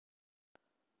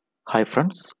Hi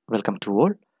friends, welcome to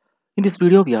all. In this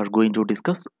video, we are going to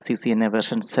discuss CCNA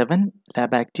version 7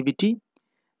 lab activity,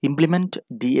 implement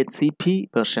DHCP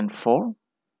version 4.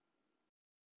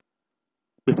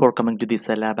 Before coming to this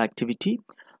lab activity,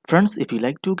 friends, if you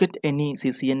like to get any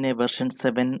CCNA version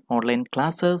 7 online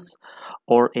classes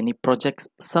or any projects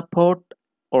support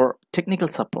or technical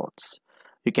supports,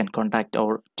 you can contact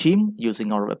our team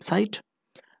using our website.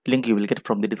 Link you will get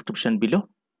from the description below.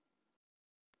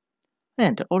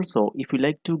 And also, if you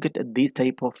like to get these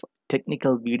type of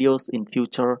technical videos in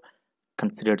future,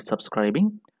 consider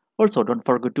subscribing. Also, don't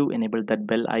forget to enable that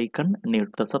bell icon near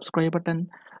the subscribe button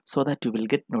so that you will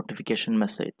get notification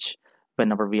message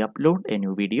whenever we upload a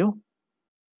new video.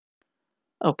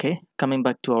 Okay, coming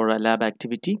back to our lab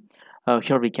activity.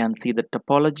 Here we can see the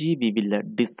topology. We will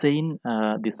design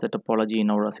this topology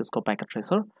in our Cisco packet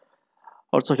tracer.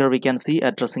 Also here we can see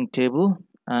addressing table,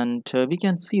 and we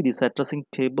can see this addressing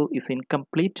table is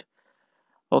incomplete.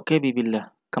 Okay, we will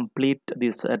complete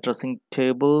this addressing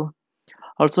table.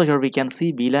 Also here we can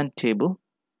see VLAN table.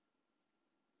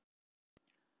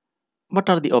 What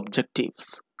are the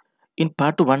objectives? In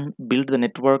part 1, build the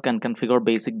network and configure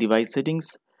basic device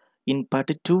settings. In part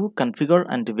 2, configure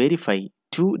and verify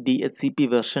two DHCP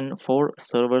version 4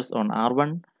 servers on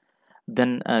R1.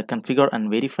 Then configure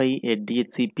and verify a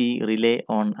DHCP relay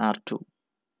on R2.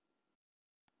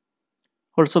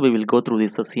 Also, we will go through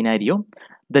this scenario.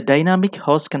 The dynamic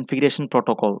host configuration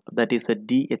protocol, that is a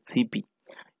DHCP,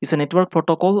 is a network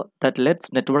protocol that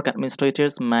lets network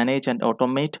administrators manage and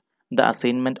automate the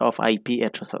assignment of IP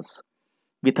addresses.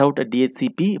 Without a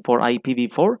DHCP for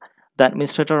IPv4, the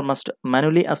administrator must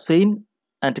manually assign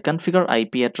and configure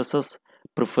IP addresses,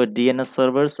 preferred DNS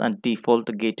servers, and default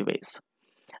gateways.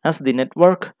 As the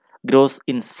network grows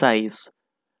in size,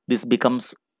 this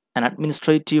becomes an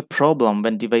administrative problem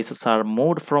when devices are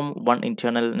moved from one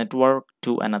internal network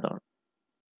to another.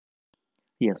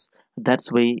 Yes,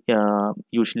 that's why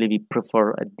usually we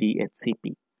prefer a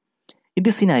DHCP. In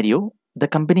this scenario, the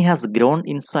company has grown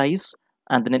in size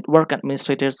and the network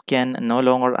administrators can no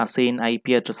longer assign IP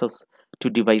addresses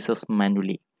to devices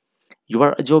manually.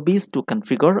 Your job is to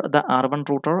configure the R1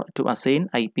 router to assign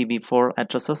IPv4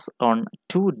 addresses on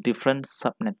two different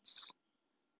subnets.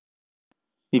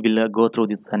 We will go through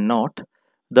this note.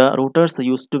 The routers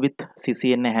used with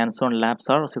CCNA hands-on labs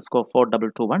are Cisco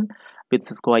 4221 with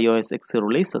Cisco IOS X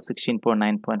release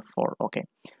 16.9.4. Okay.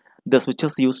 The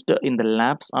switches used in the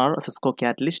labs are Cisco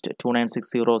Catalyst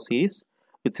 2960 series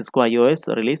with Cisco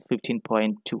IOS release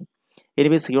 15.2.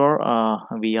 Anyways, here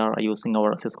we are using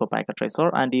our Cisco packet tracer,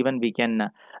 and even we can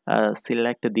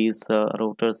select these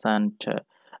routers and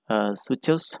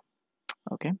switches.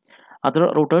 Okay, other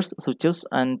routers, switches,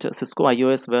 and Cisco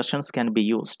IOS versions can be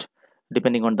used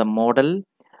depending on the model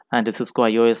and the Cisco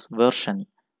IOS version.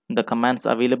 The commands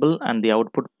available and the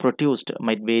output produced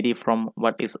might vary from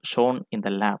what is shown in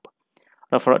the lab.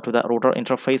 Refer to the router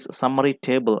interface summary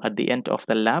table at the end of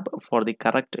the lab for the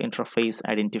correct interface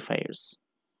identifiers.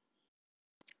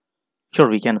 Here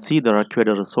we can see the required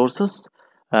resources.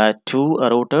 Two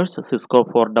routers Cisco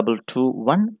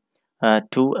 4221,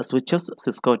 two switches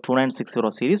Cisco 2960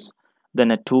 series,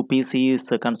 then two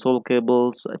PCs, console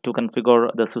cables to configure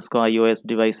the Cisco IOS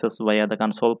devices via the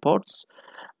console ports,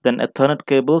 then Ethernet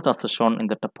cables as shown in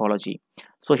the topology.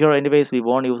 So here anyways we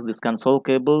won't use these console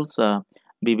cables.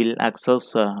 We will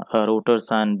access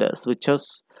routers and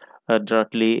switches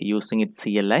directly using its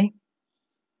CLI.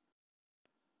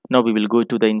 Now we will go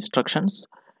to the instructions.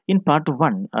 In part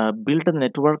 1, build the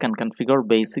network and configure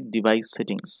basic device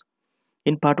settings.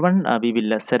 In part 1, we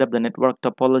will set up the network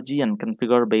topology and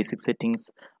configure basic settings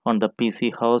on the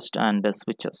PC host and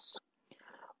switches.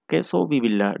 Okay, so we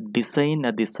will design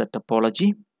this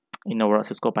topology in our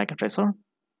Cisco packet tracer.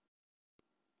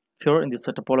 Here in this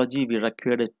topology, we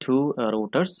required two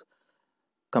routers.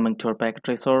 Coming to our packet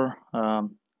tracer,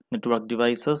 network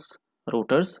devices,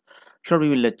 routers. Here we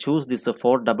will choose this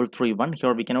 4331.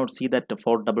 Here we cannot see that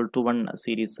 4221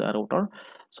 series router,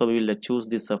 so we will choose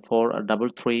this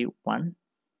 4331.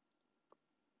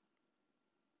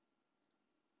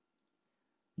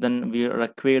 Then we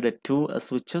required two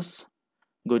switches.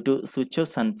 Go to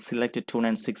switches and select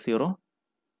 2960.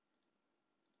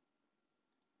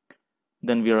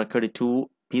 Then we required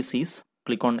two PCs.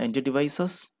 Click on enter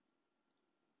devices,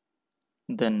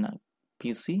 then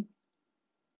PC.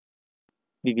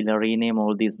 We will rename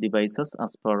all these devices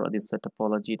as per this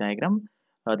topology diagram.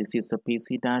 This is a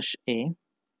PC-A.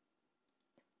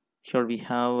 Here we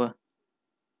have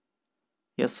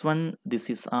S1, this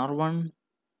is R1,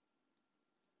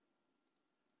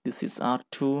 this is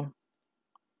R2,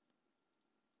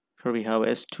 here we have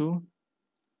S2,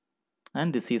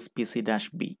 and this is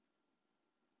PC-B.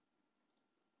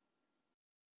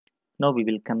 Now we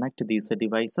will connect these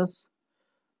devices.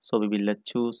 So we will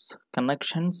choose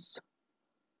connections,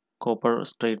 copper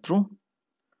straight through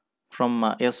from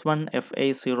S1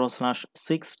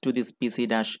 FA0/6 to this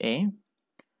PC-A,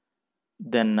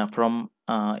 then from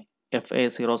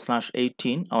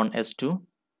FA0/18 on S2,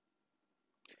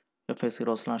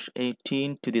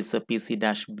 FA0/18 to this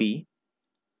PC-B.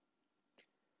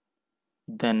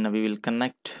 Then we will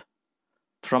connect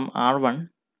from R1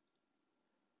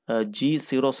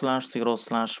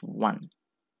 G0/0/1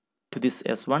 to this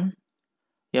S1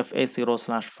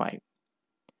 FA0/5.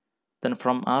 Then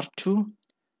from R2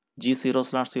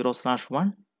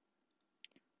 G0/0/1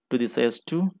 to this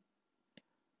S2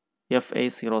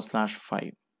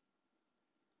 FA0/5.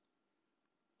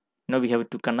 Now we have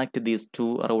to connect these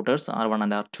two routers, R1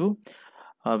 and R2.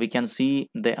 We can see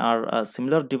they are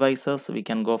similar devices. We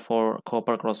can go for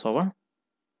copper crossover.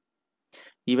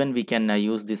 Even we can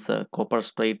use this copper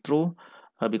straight through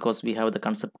because we have the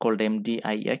concept called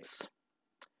MDIX.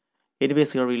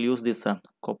 Anyways, here we'll use this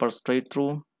copper straight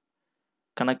through,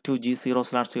 connect to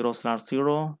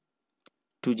G0/0/0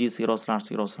 to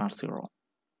G0/0/0.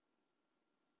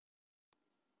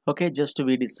 Okay, just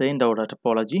we designed our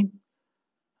topology.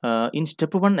 In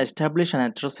step 1, establish an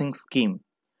addressing scheme.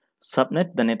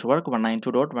 Subnet the network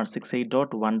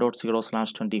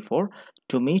 192.168.1.0/24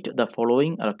 to meet the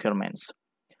following requirements.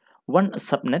 One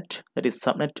subnet, that is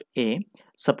subnet A,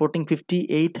 supporting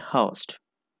 58 hosts,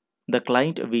 the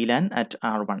client VLAN at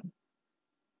R1.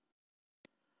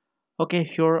 Okay,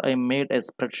 here I made a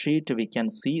spreadsheet. We can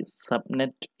see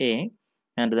subnet A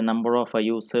and the number of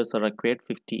users are required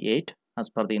 58 as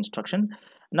per the instruction.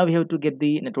 Now we have to get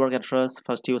the network address,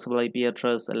 first usable IP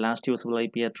address, last usable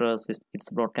IP address, its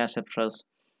broadcast address,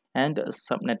 and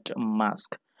subnet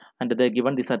mask. And they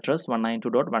given this address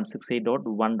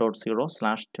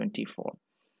 192.168.1.0/24.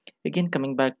 Again,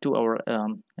 coming back to our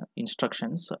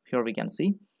instructions, here we can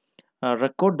see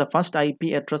record the first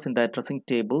IP address in the addressing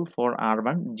table for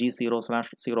R1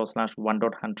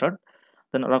 G0/0/1.100.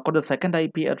 Then record the second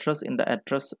IP address in the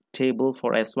address table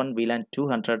for S1 VLAN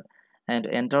 200 and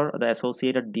enter the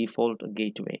associated default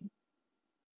gateway.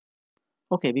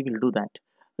 Okay, we will do that.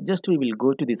 Just we will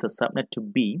go to this subnet to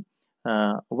B.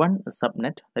 One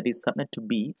subnet, that is subnet to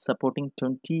B, supporting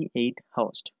 28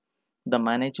 hosts, the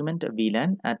management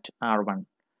VLAN at R1.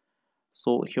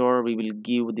 So here we will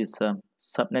give this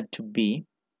subnet to B.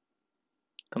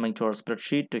 Coming to our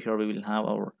spreadsheet, here we will have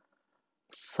our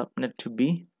subnet to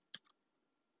B.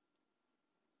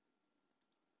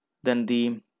 Then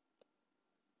the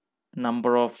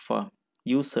number of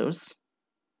users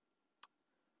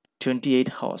 28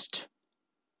 hosts,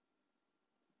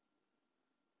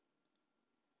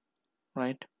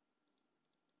 right?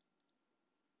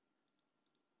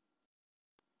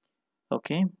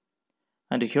 Okay,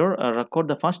 and here record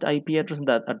the first IP address in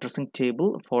the addressing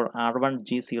table for R1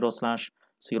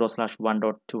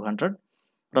 G0/0/1.200.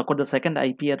 Record the second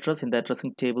IP address in the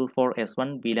addressing table for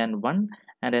S1 VLAN 1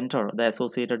 and enter the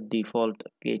associated default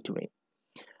gateway.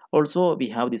 Also, we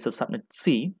have this subnet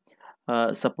C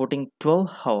supporting 12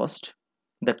 hosts,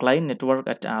 the client network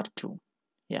at R2.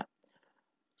 Yeah,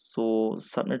 so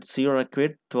subnet C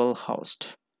required 12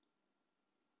 hosts.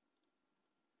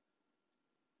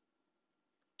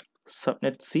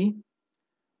 Subnet C,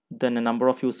 then a number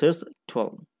of users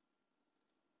 12.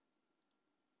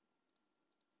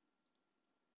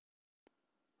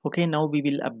 Okay, now we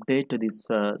will update this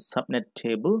subnet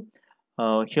table.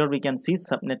 Here we can see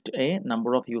subnet A,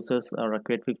 number of users are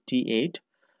required 58.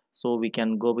 So we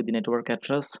can go with the network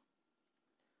address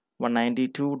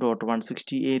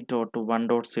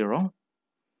 192.168.1.0.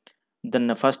 Then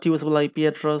the first usable IP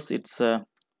address, it's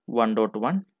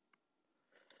 1.1.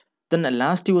 Then the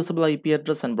last usable IP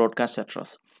address and broadcast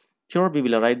address. Here we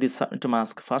will write this subnet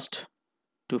mask first,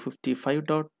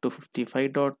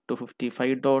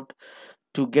 255.255.255.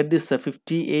 To get this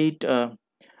 58,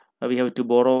 we have to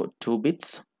borrow 2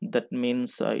 bits. That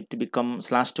means it becomes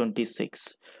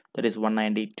 /26, that is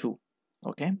 192.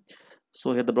 Okay,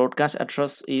 so here the broadcast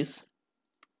address is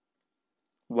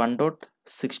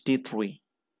 1.63,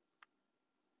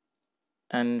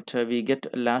 and we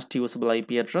get last usable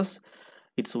IP address,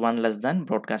 it's 1 less than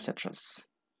broadcast address.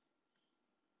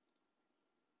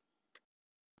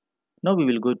 Now we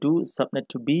will go to subnet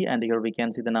to B, and here we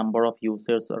can see the number of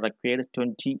users required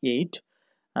 28.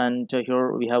 And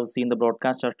here we have seen the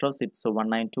broadcast address, it's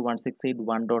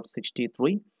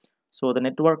 192.168.1.63. So the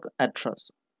network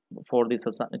address for this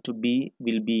subnet to B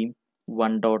will be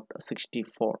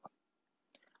 1.64.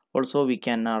 Also we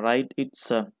can write its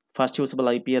first usable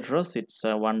IP address, it's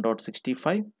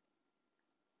 1.65.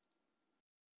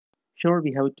 Here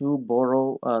we have to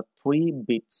borrow 3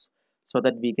 bits so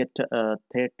that we get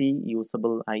 30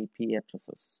 usable IP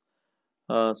addresses.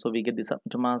 So we get this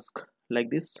subnet mask like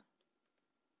this: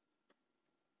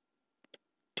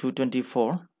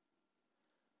 224,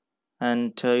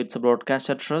 and it's a broadcast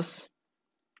address.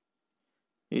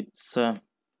 It's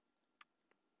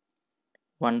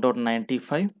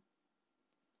 1.95.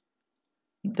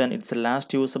 Then its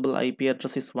last usable IP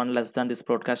address is one less than this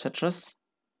broadcast address.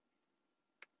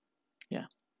 Yeah.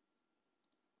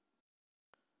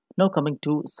 Now coming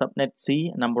to subnet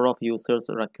C, number of users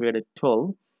required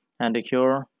 12, and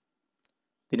here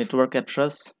the network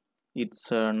address, it's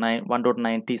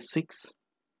 1.96,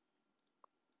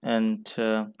 and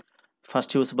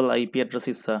first usable IP address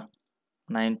is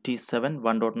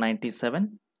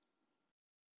 1.97.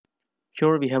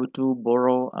 Here we have to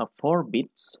borrow 4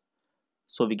 bits,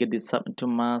 so we get this subnet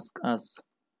mask as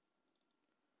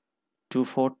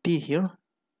 240 here,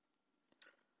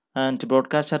 and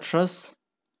broadcast address,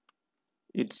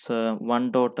 it's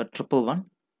 1.111,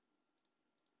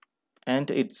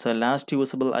 and its last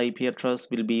usable IP address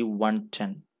will be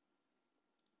 110.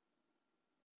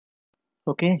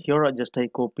 Okay, here I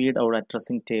copied our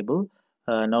addressing table.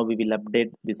 Now we will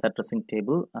update this addressing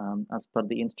table as per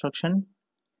the instruction.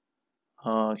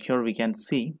 Here we can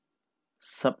see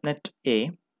subnet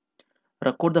A,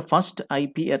 record the first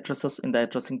IP addresses in the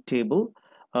addressing table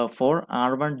for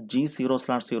R1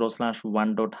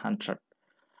 G0/0/1.100.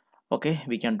 Okay,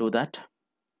 we can do that.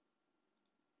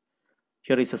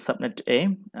 Here is a subnet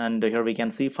A, and here we can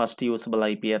see first usable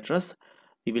IP address.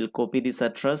 We will copy this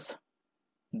address,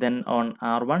 then on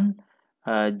R1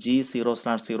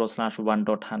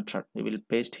 G0/0/1.100 we will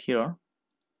paste here,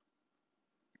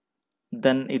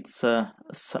 then it's a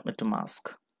subnet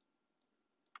mask.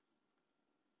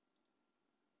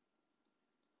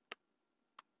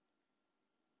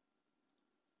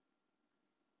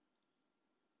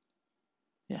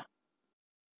 Yeah,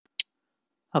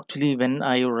 actually when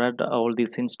I read all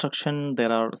this instruction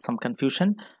there are some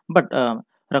confusion, but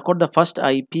record the first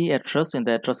IP address in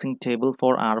the addressing table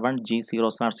for R1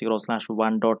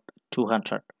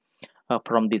 G0/0/1.200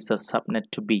 from this subnet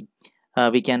to B.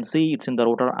 We can see it's in the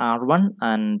router R1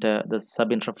 and the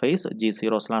sub interface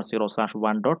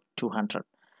G0/0/1.200.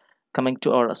 Coming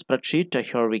to our spreadsheet,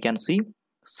 here we can see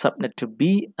subnet to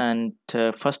B, and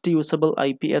first usable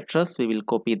IP address, we will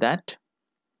copy that,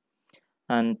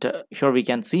 and here we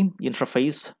can see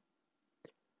interface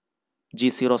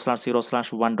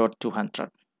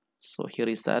G0/0/1.200. so here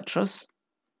is the address.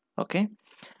 Okay,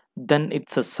 then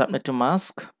it's a subnet to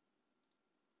mask.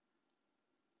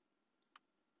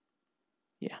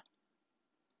 Yeah,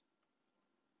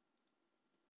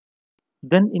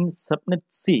 then in subnet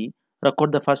C,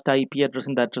 record the first IP address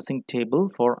in the addressing table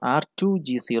for R2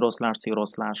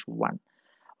 G0/0/1.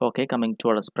 Okay, coming to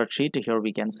our spreadsheet, here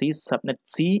we can see subnet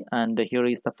C, and here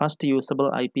is the first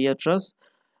usable IP address.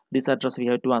 This address we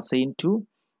have to assign to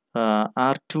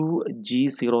R2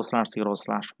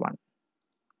 G0/0/1.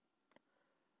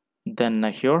 Then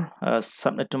here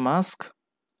subnet to mask.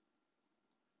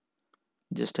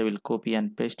 Just I will copy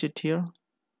and paste it here.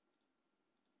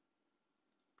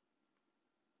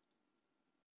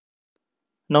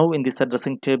 Now in this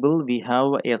addressing table we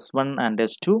have S1 and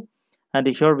S2, and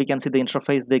here we can see the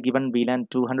interface they given VLAN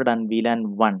 200 and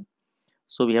VLAN 1.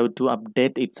 So we have to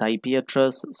update its IP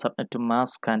address, subnet to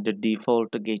mask, and the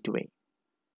default gateway.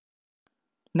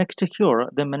 Next here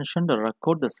they mentioned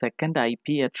record the second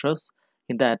IP address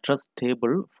in the address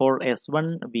table for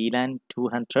S1 VLAN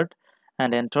 200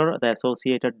 and enter the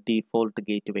associated default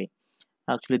gateway.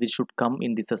 Actually this should come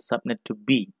in this subnet to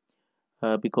B.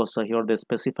 Because here they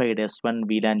specified S1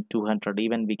 VLAN 200.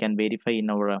 Even we can verify in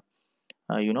our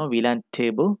VLAN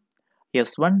table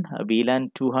S1 VLAN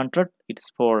 200,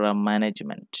 it's for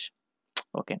management.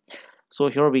 Okay, so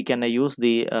here we can use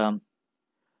the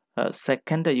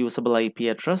second usable IP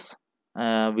address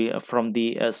from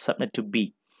the subnet to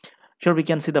B. Here we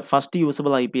can see the first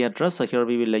usable IP address, so here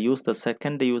we will use the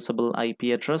second usable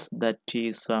IP address, that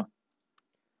is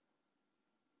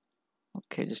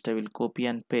okay, just I will copy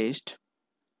and paste.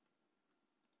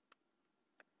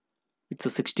 It's a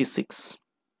 66,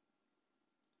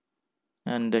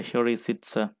 and here is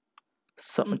its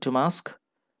subnet to mask,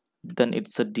 then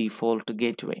it's a default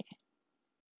gateway.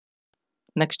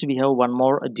 Next we have one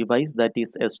more device, that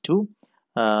is S2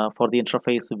 for the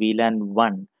interface VLAN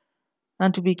 1,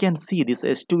 and we can see this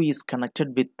S2 is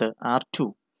connected with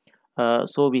R2.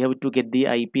 So we have to get the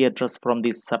IP address from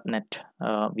this subnet.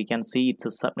 We can see it's a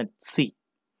subnet C,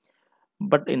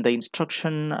 but in the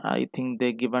instruction I think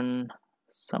they given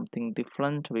something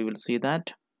different. We will see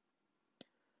that.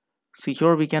 See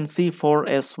here we can see for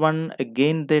S1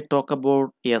 again they talk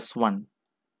about S1,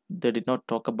 they did not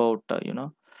talk about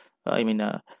I mean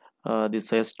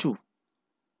this S2.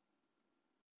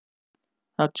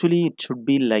 Actually it should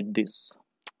be like this.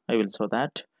 I will show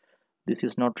that this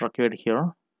is not required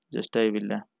here. Just I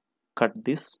will cut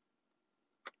this.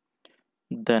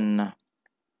 Then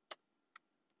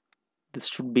this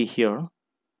should be here.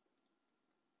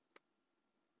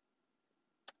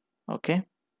 Okay,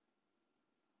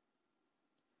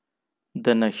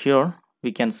 then here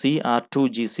we can see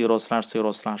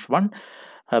R2G0/0/1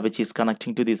 which is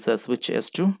connecting to this switch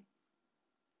S2.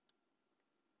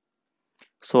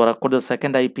 So record the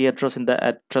second IP address in the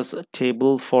address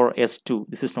table for S2.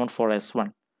 This is not for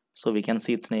S1. So we can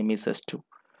see its name is S2.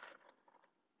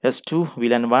 S2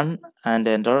 VLAN1 and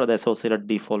enter the associated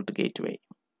default gateway.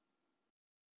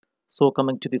 So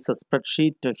coming to this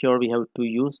spreadsheet, here we have to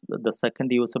use the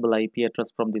second usable IP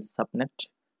address from this subnet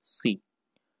C.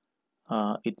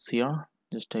 It's here.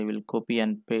 Just I will copy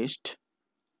and paste.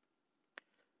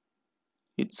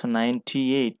 It's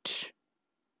 98.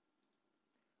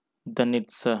 Then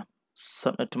it's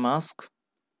subnet mask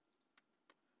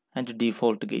and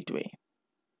default gateway.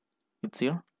 It's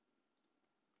here.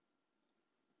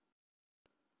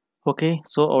 Okay,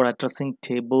 so our addressing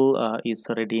table is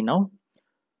ready now.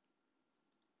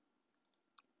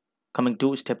 Coming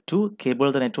to step 2,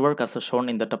 cable the network as shown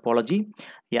in the topology.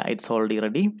 Yeah, it's already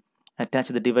ready. Attach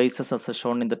the devices as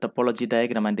shown in the topology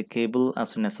diagram and the cable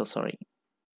as necessary.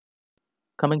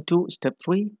 Coming to step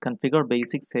 3, configure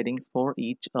basic settings for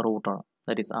each router,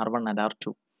 that is R1 and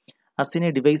R2. Assign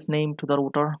a device name to the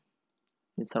router.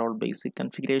 These are all basic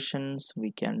configurations.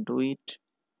 We can do it.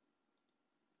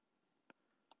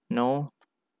 No.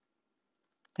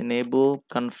 Enable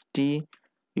conft.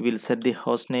 We will set the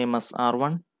host name as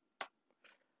R1.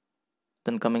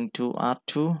 Then coming to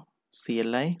R2,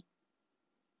 CLI.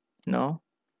 No.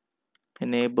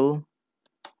 Enable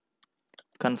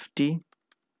conft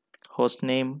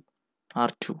hostname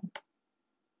R2.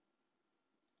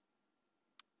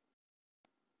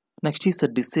 Next is a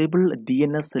disable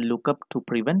DNS lookup to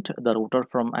prevent the router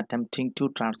from attempting to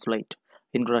translate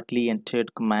incorrectly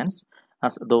entered commands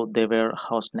as though they were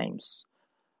host names.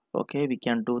 Okay, we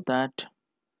can do that.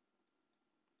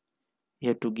 You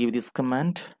have to give this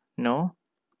command. No.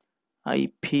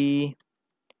 IP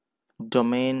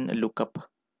domain lookup.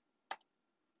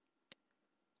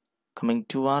 Coming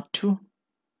to R2.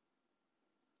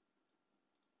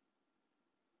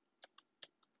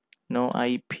 No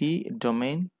IP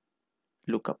domain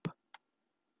lookup.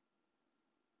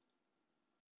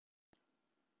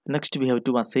 Next we have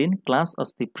to assign class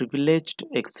as the privileged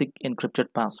exec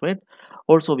encrypted password.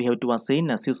 Also we have to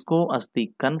assign Cisco as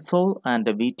the console and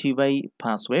a VTY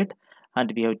password,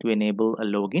 and we have to enable a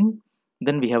login.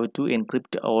 Then we have to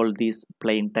encrypt all these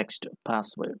plain text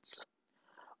passwords.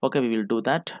 Okay, we will do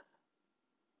that.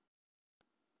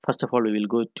 First of all, we will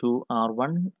go to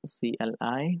R1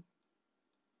 CLI.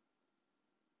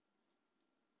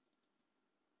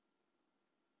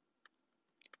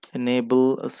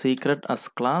 Enable a secret as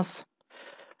class.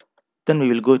 Then we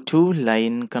will go to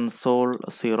line console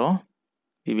 0.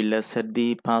 We will set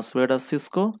the password as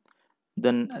Cisco.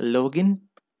 Then login.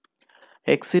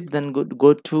 Exit. Then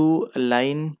go to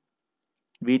line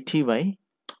VTY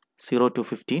 0 to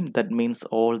 15. That means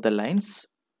all the lines.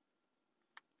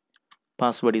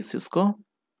 Password is Cisco.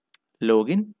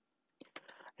 Login.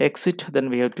 Exit. Then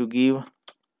we have to give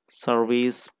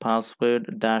service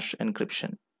password dash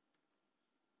encryption.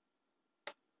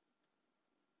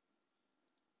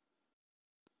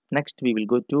 Next we will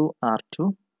go to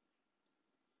R2.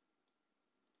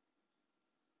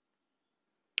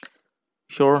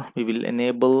 Here we will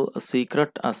enable a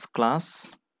secret as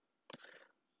class.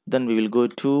 Then we will go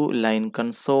to line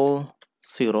console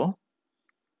 0.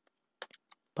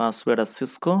 Password as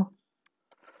Cisco.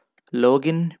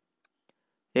 Login.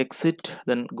 Exit.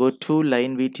 Then go to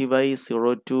line VTY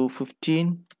 0 to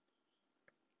 15.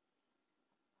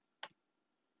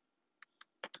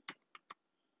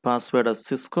 Password as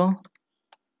Cisco.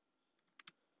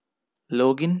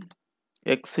 Login.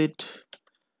 Exit.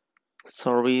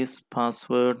 Service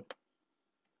password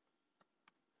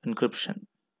encryption.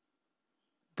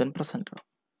 Then press enter.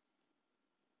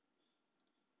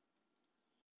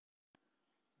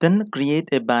 Then create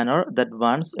a banner that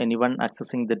warns anyone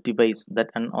accessing the device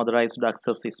that unauthorized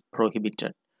access is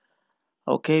prohibited.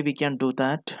 Okay, we can do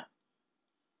that.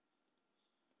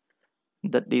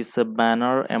 That is a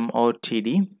banner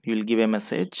MOTD. You will give a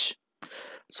message.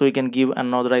 So you can give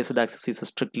unauthorized access is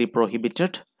strictly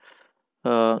prohibited.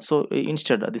 So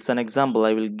instead, this is an example.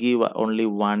 I will give only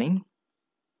warning.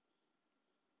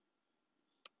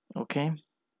 Okay.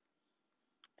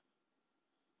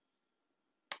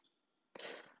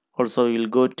 Also we will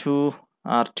go to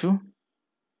R2,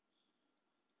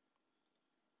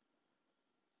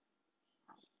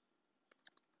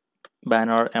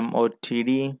 banner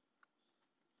MOTD.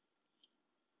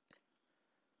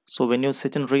 So when you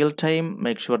set in real time,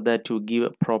 make sure that you give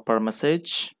a proper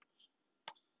message.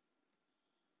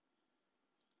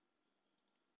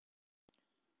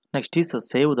 Next is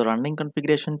save the running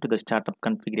configuration to the startup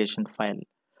configuration file.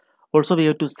 Also we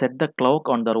have to set the clock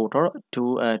on the router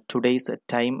to today's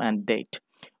time and date.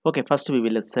 Okay, first we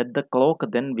will set the clock,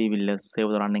 then we will save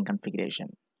the running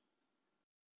configuration.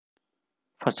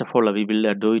 First of all, we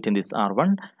will do it in this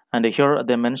R1, and here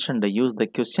they mentioned use the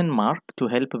question mark to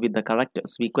help with the correct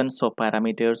sequence of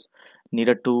parameters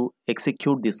needed to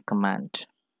execute this command.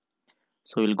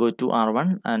 So we'll go to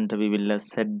R1 and we will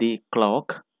set the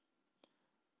clock.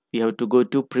 We have to go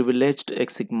to privileged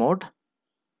exec mode,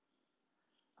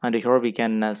 and here we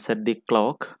can set the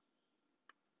clock.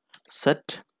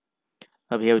 Set.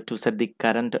 We have to set the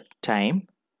current time.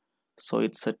 So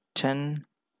it's a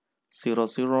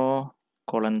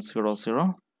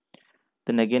 10:00:00.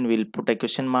 Then again we'll put a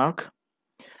question mark.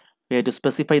 We have to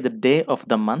specify the day of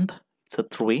the month. It's a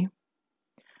 3.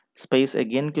 Space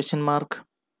again question mark.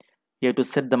 You have to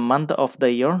set the month of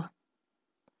the year.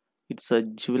 It's a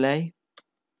July.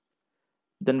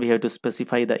 Then we have to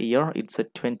specify the year. It's a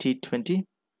 2020.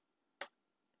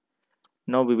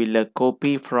 Now we will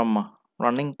copy from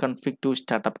running config to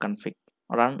startup config.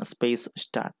 Run space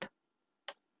start.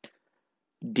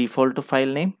 Default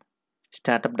file name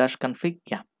startup-config.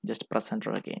 Yeah, just press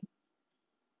enter again.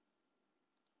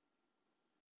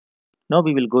 Now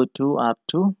we will go to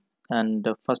R2 and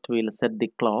first we will set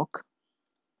the clock.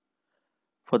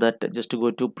 For that, just to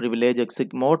go to privilege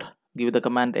exec mode, give the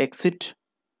command exit.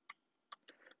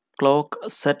 Clock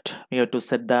set. We have to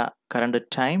set the current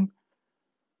time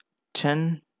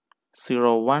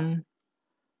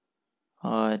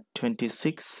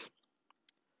 10:01:26.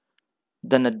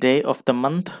 Then a day of the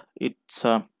month, it's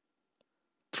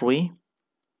 3.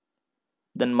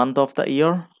 Then month of the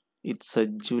year, it's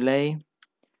July.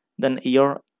 Then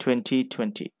year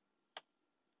 2020.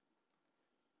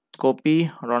 Copy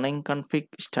running config,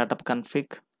 startup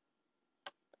config.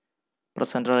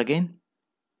 Press enter again.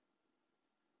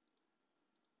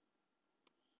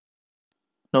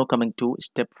 Now coming to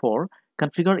step 4,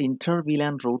 configure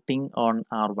inter-VLAN routing on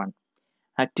R1.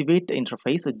 Activate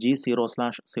interface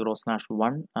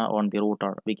G0/0/1 on the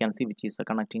router. We can see which is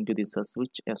connecting to this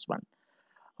switch S1.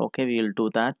 Okay, we will do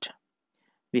that.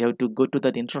 We have to go to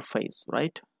that interface,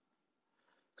 right?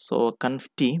 So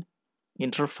conft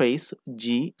interface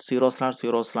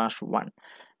G0/0/1,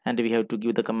 and we have to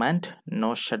give the command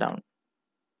no shutdown.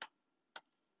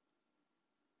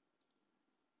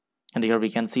 And here we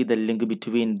can see the link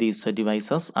between these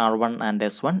devices R1 and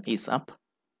S1 is up.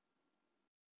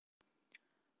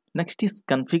 Next is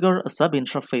configure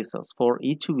sub-interfaces for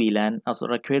each VLAN as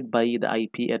required by the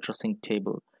IP addressing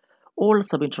table. All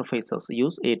sub-interfaces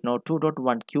use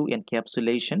 802.1q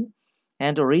encapsulation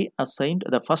and reassigned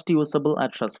the first usable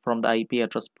address from the IP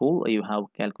address pool you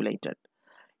have calculated.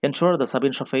 Ensure the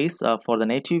sub-interface for the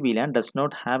native VLAN does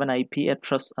not have an IP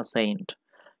address assigned.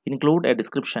 Include a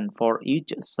description for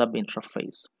each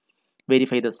sub-interface.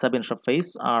 Verify the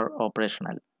sub-interface are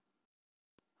operational.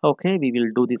 Okay, we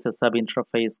will do this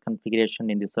sub-interface configuration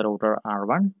in this router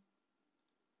R1.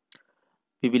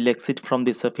 We will exit from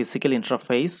this physical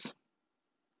interface.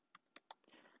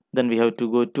 Then we have to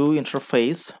go to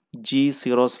interface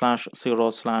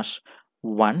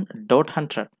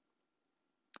G0/0/1.100.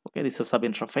 Okay, this is a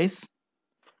sub-interface.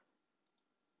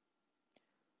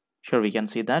 Here we can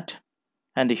see that.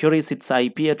 And here is its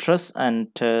IP address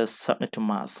and subnet to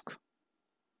mask.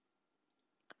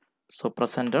 So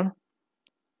press enter.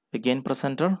 Again press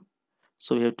enter.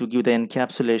 So we have to give the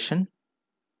encapsulation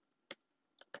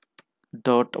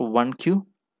 .1q.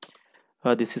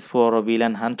 This is for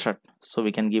VLAN 100. So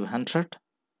we can give 100.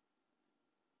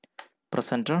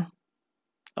 Press enter.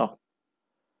 Oh,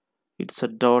 it's a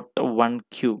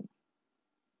 .1q.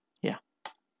 Yeah.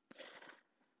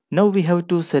 Now we have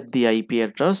to set the IP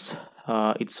address.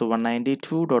 It's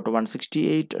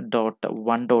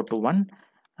 192.168.1.1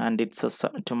 and it's a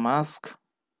subnet to mask.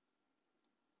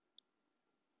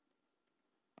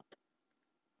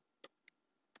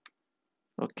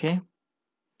 Okay.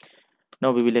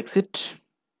 Now we will exit.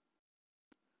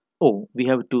 Oh, we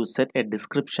have to set a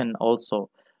description also.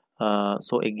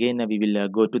 So again we will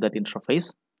go to that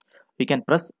interface. We can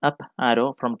press up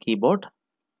arrow from keyboard.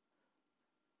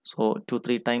 So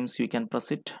 2-3 times you can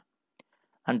press it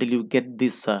until you get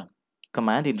this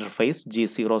command interface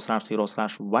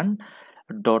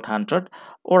G0/0/1.100,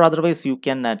 or otherwise you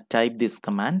can type this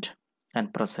command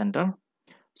and press enter.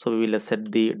 So we will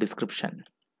set the description.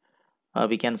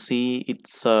 We can see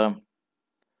it's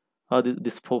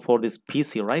this for this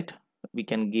PC, right? We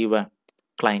can give a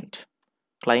client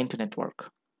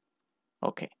network.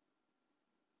 Okay,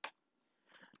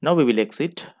 now we will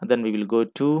exit, then we will go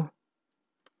to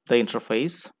the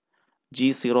interface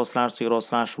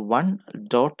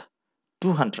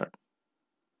g0/0/1.200.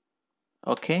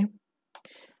 okay,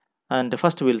 and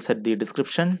first we'll set the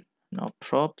description. Now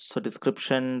props, so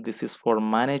description, this is for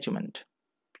management.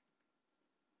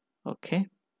 Okay,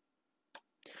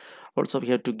 also we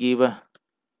have to give a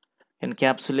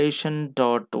encapsulation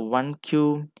dot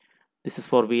 1q, this is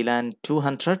for VLAN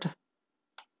 200,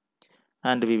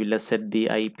 and we will set the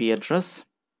IP address.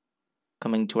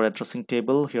 Coming to our addressing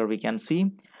table, here we can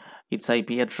see its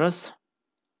IP address.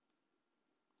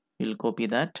 We'll copy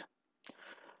that.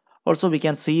 Also we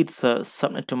can see its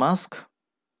subnet to mask.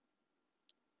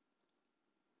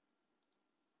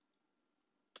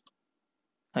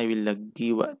 I will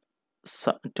give a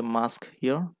subnet to mask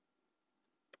here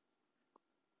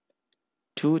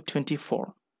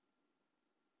 224.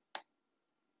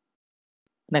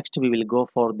 Next we will go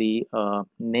for the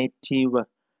native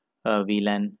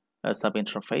VLAN sub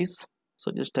interface.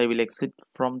 So just I will exit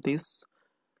from this.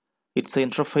 It's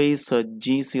interface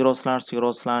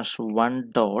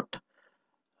g0/0/1 dot,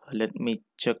 let me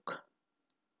check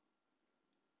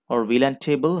our VLAN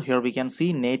table. Here we can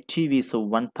see native is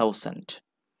 1000,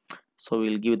 so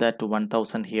we'll give that to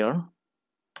 1000 here.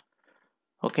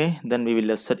 Okay, then we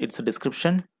will set its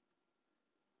description.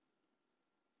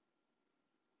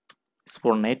 It's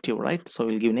for native, right? So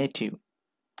we'll give native.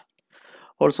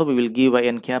 Also we will give a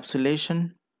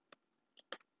encapsulation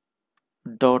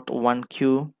dot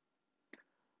 1q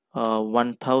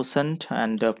 1000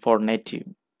 and for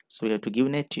native, so we have to give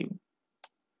native,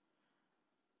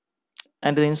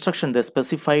 and the instruction they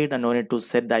specified, and no need to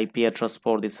set the IP address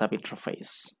for the sub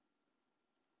interface.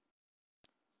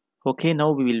 Okay,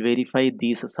 now we will verify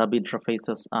these sub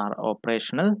interfaces are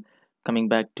operational. Coming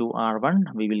back to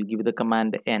R1, we will give the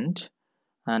command end,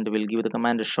 and we'll give the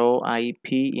command show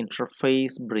IP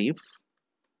interface brief,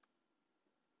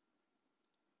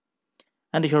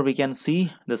 and here we can see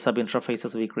the sub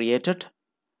interfaces we created: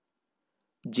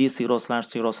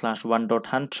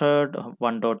 g0/0/1.100,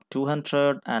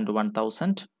 1.200 and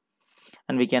 1000,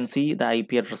 and we can see the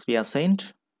IP address we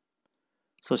assigned.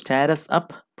 So status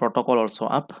up, protocol also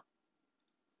up.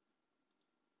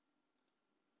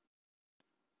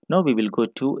 Now we will go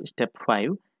to step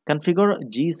 5. Configure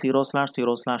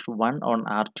g0/0/1 on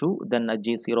R2, then a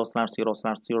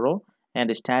g0/0/0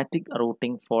 and static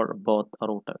routing for both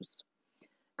routers.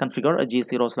 Configure a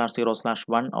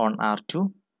g0/0/1 on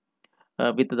R2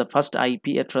 with the first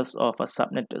IP address of a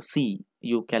subnet C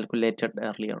you calculated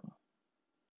earlier.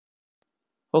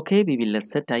 Okay, we will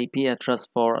set IP address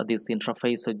for this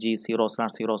interface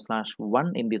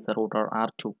g0/0/1 in this router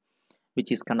R2,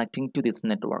 which is connecting to this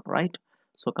network, right?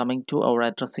 So coming to our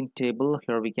addressing table,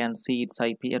 here we can see its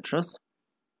IP address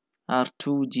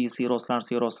R2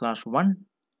 g0/0/1.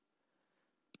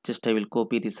 Just I will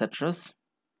copy this address,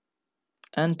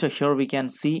 and here we can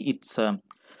see its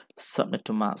subnet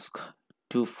to mask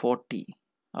 240.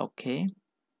 Okay,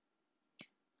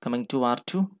 coming to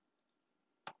R2,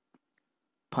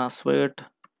 password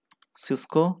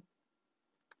Cisco,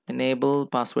 enable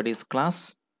password is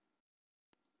class,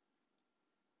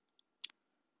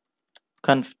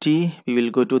 conf t, we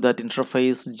will go to that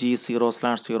interface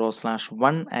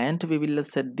g0/0/1 and we will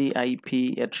set the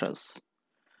IP address.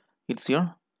 It's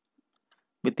here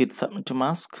with its subnet to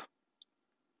mask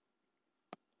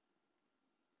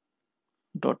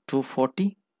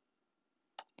 .240.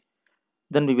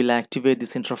 Then we will activate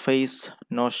this interface,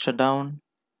 no shutdown.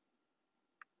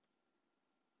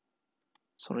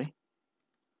 Sorry.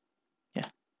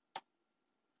 Yeah.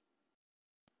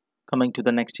 Coming to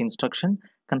the next instruction,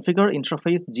 configure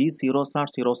interface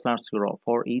g0/0/0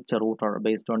 for each router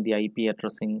based on the IP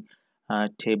addressing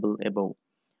table above.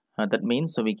 That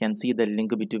means we can see the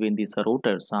link between these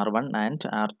routers R1 and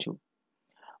R2.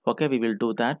 Okay, we will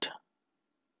do that.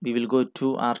 We will go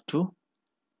to R2,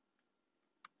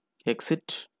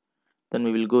 exit, then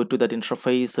we will go to that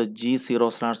interface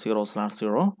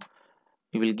g0/0/0.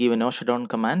 We will give a no shutdown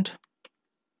command,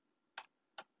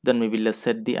 then we will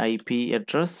set the IP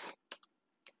address.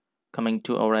 Coming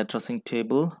to our addressing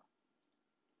table,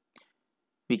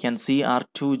 we can see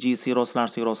R2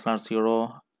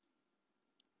 g0/0/0.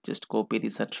 Just copy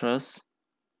this address,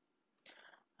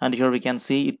 and here we can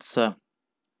see it's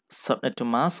subnet to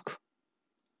mask.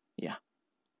 Yeah,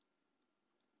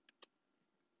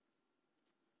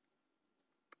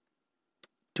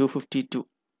 .252.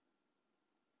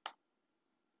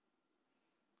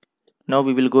 Now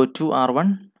we will go to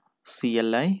R1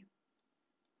 CLI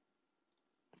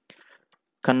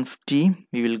conft.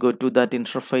 We will go to that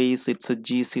interface. It's a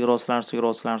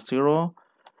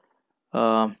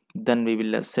G0/0/0. Then we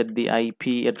will set the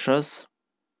IP address.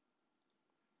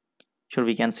 Here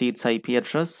we can see its IP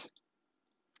address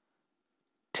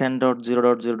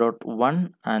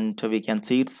 10.0.0.1, and we can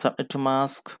see its subnet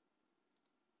mask.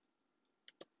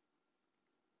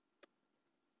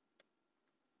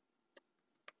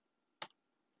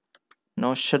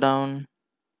 No shutdown.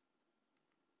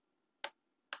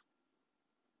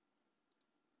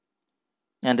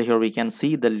 And here we can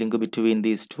see the link between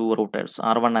these two routers,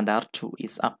 R1 and R2,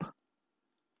 is up.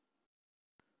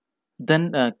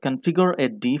 Then configure a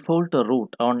default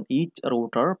route on each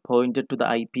router pointed to the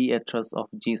IP address of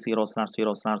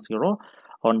G0/0/0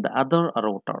 on the other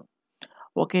router.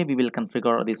 Okay, we will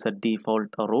configure this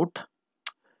default route.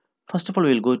 First of all,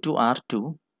 we will go to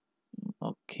R2.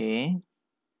 Okay,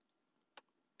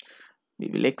 we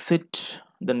will exit.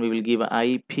 Then we will give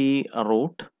IP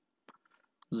route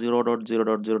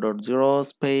 0.0.0.0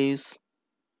 space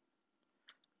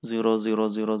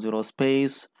 0000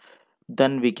 space.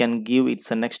 Then we can give its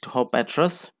next hop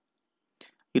address.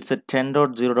 It's a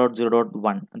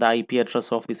 10.0.0.1. The IP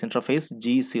address of this interface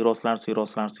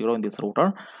G0/0/0 in this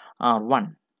router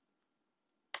R1.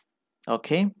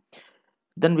 Okay,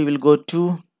 then we will go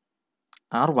to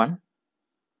R1,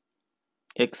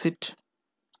 exit.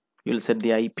 We will set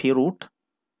the IP route.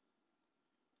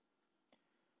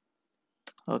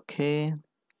 Okay,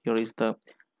 here is the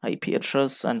IP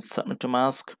address and subnet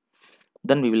mask.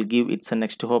 Then we will give its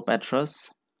next hop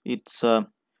address. It's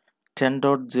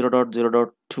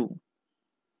 10.0.0.2.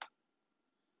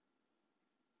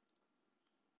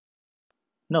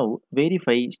 Now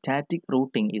verify static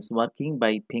routing is working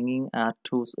by pinging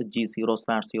R2's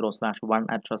G0/0/1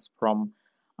 address from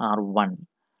R1.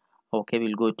 Okay,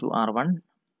 we'll go to R1.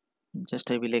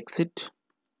 Just I will exit,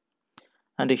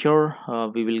 and here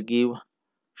we will give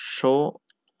show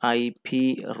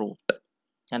IP route,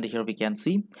 and here we can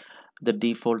see the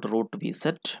default route we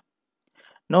set.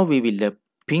 Now we will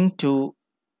ping to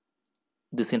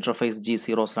this interface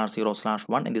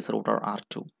G0/0/1 in this router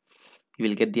R2. You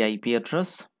will get the IP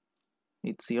address.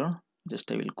 It's here. Just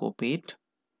I will copy it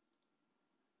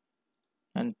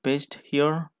and paste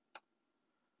here.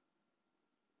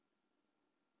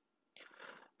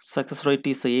 Success rate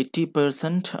is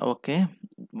 80%. Okay,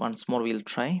 once more we'll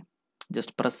try.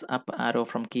 Just press up arrow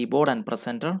from keyboard and press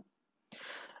enter.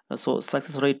 So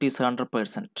success rate is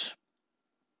 100%.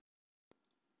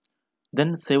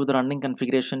 Then save the running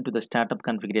configuration to the startup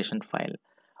configuration file.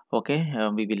 Okay,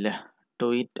 we will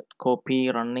do it.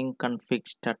 Copy running config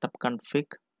startup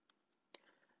config.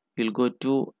 We'll go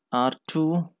to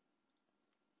R2,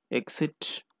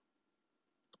 exit,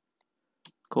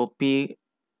 copy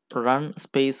run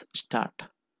space start.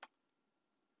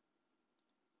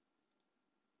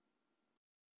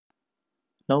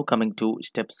 Now coming to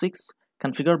step 6,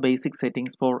 configure basic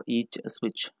settings for each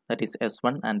switch, that is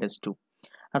S1 and S2.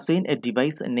 Assign a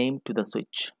device name to the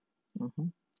switch.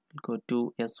 Go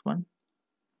to S1,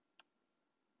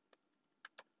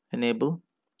 enable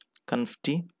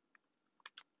conft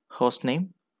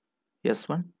hostname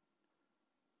S1.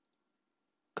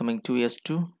 Coming to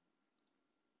S2,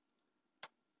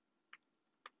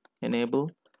 enable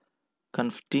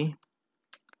conft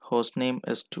hostname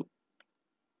S2.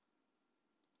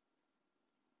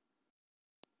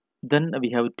 Then we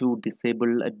have to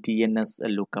disable a DNS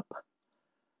lookup.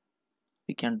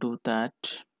 We can do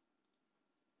that.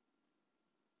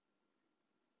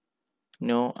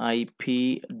 No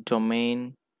IP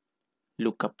domain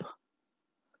lookup.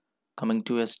 Coming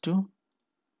to S2,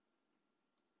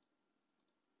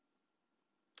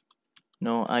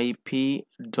 no IP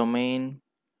domain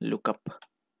lookup.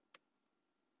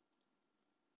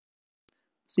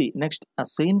 See, next,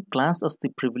 assign class as the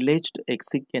privileged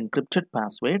exec encrypted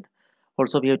password.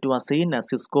 Also, we have to assign a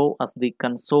Cisco as the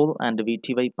console and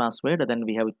VTY password. Then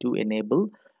we have to enable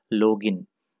login,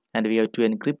 and we have to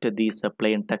encrypt these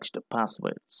plain text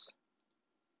passwords.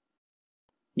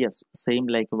 Yes, same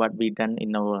like what we done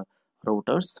in our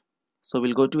routers. So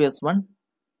we'll go to S1,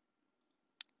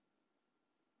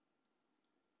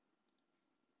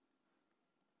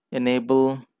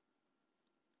 enable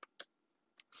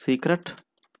secret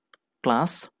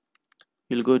class.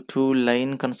 We'll go to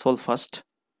line console first.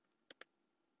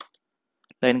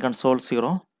 Line console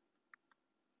 0,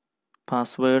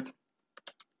 password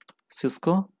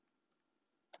Cisco,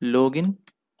 login,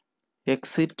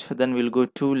 exit. Then we'll go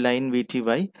to line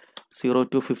VTY 0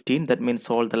 to 15. That means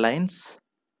all the lines.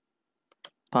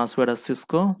 Password as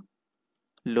Cisco,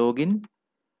 login.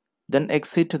 then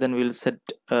exit, then we'll set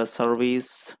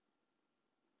service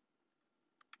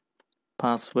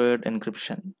password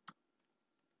encryption.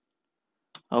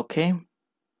 Okay,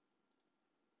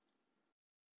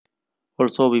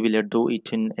 also we will do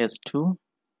it in S2.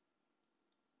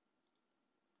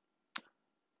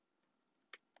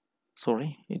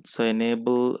 Sorry, it's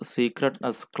enable secret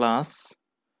as class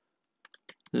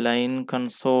line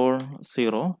console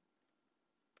 0,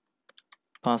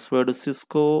 password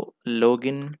Cisco,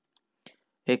 login,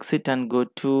 exit and go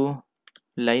to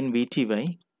line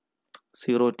VTY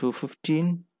 0 to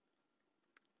 15,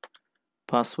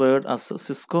 password as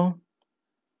Cisco,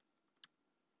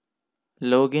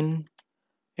 login,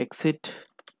 exit,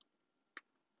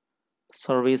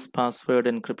 service password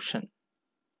encryption.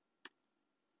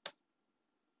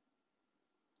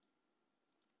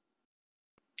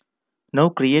 Now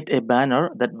create a banner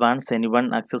that warns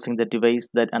anyone accessing the device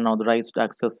that unauthorized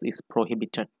access is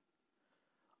prohibited.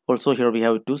 Also here we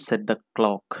have to set the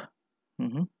clock.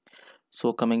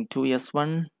 So coming to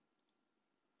S1,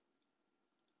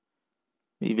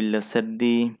 we will set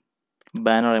the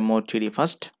banner emoji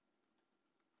first.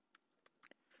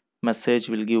 Message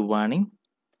will give warning.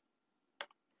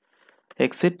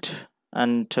 Exit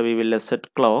and we will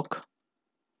set clock.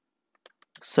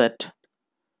 Set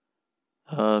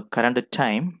current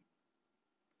time.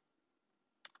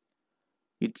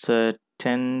 It's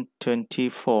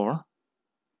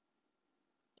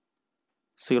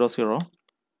 10:24:00.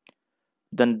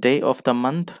 Then day of the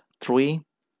month 3,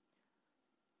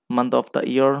 month of the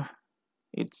year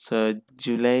it's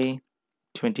July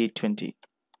 2020.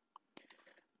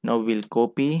 Now we'll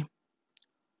copy,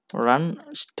 run,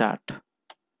 start.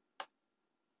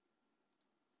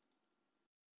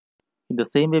 In the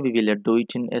same way we will do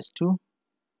it in S2.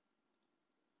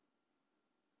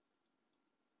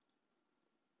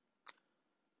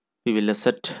 We will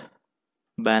set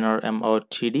banner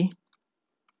MOTD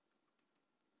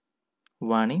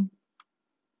warning.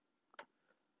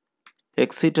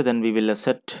 Exit, then we will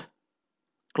set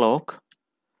clock,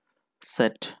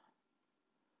 set,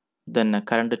 then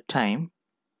current time.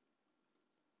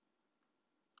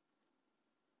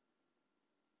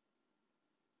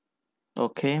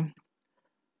 Okay,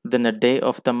 then a day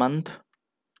of the month,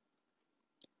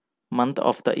 month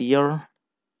of the year,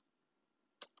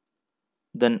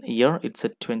 then year it's a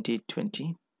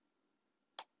 2020.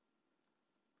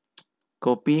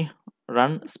 Copy,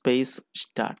 run, space,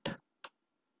 start.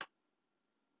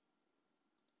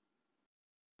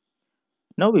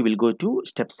 Now we will go to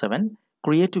step 7,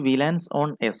 create VLANs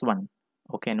on S1.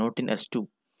 Okay, not in S2.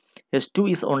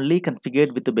 S2 is only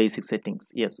configured with the basic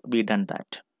settings. Yes, we done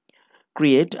that.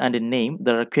 Create and name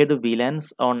the required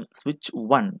VLANs on switch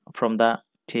 1 from the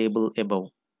table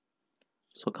above.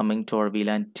 So coming to our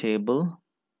VLAN table,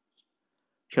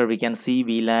 here we can see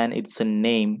VLAN, it's a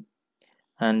name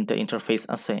and the interface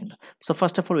assigned. So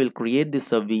first of all, we'll create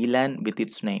this VLAN with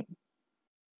its name.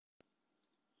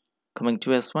 Coming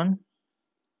to S1,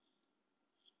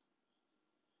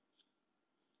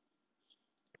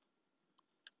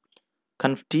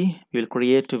 conft, we will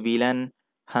create a VLAN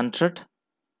 100.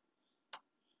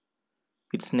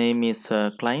 Its name is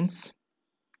clients.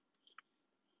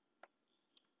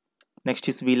 Next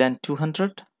is VLAN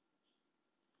 200.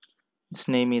 Its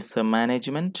name is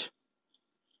management.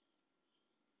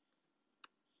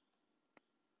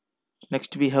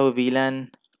 Next we have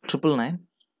VLAN 999.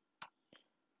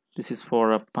 This is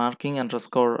for parking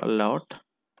underscore lot.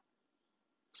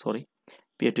 Sorry,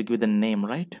 we have to give the name,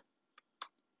 right?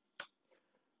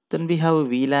 Then we have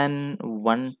VLAN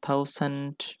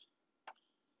 1000.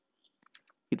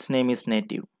 Its name is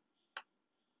native.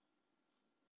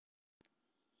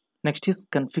 Next is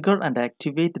configure and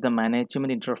activate the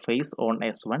management interface on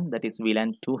S1, that is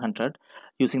VLAN 200,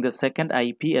 using the second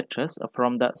IP address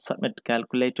from the subnet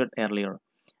calculated earlier.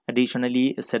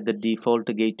 Additionally, set the default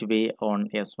gateway on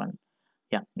S1.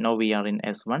 Yeah, now we are in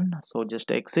S1, so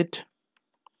just exit.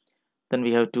 Then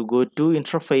we have to go to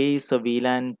interface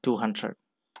VLAN 200.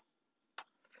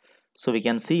 So we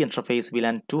can see interface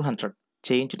VLAN 200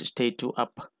 changed state to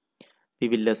up. We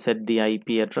will set the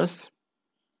IP address.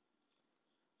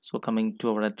 So coming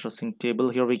to our addressing table,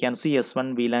 here we can see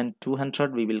S1 VLAN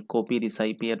 200. We will copy this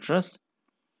IP address.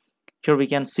 Here we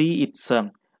can see it's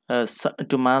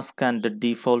to mask and the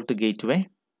default gateway.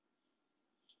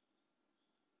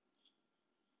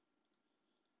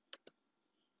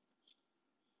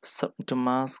 To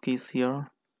mask is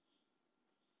here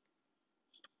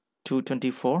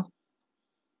 224.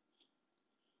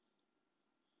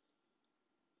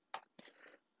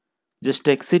 Just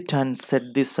exit and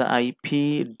set this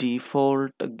IP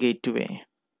default gateway.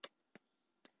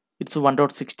 It's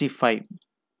 1.65.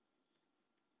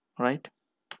 right?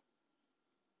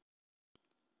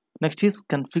 Next is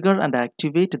configure and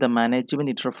activate the management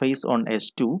interface on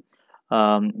S2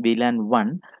 VLAN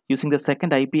 1 using the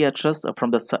second IP address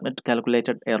from the subnet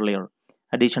calculated earlier.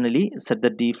 Additionally, set the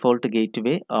default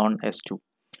gateway on S2.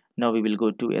 Now we will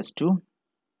go to S2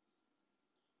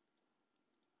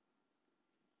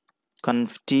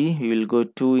 conft. We will go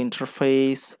to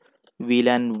interface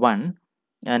VLAN 1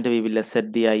 and we will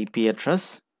set the IP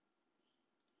address.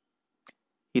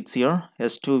 It's here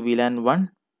S2 VLAN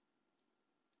 1.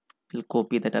 We'll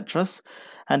copy that address,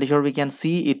 and here we can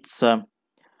see it's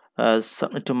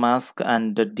subnet to mask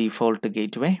and the default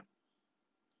gateway.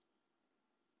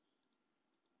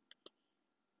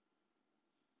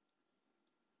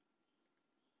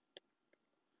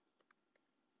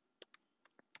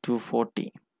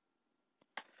 $240.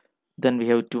 Then we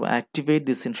have to activate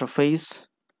this interface.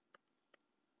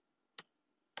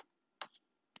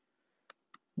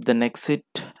 Then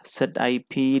exit set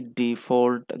IP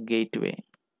default gateway.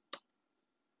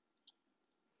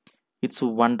 It's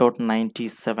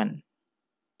 1.97.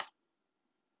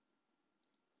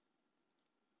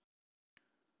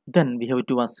 Then we have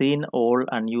to assign all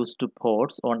unused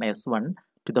ports on S1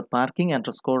 to the parking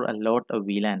underscore allot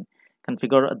VLAN.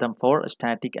 Configure them for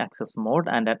static access mode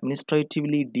and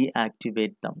administratively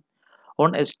deactivate them.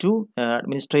 On S2,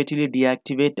 administratively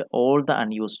deactivate all the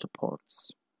unused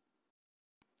ports.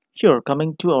 Here,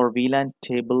 coming to our VLAN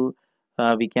table,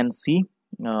 we can see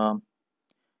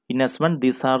in S1,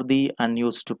 these are the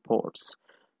unused ports.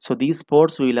 So these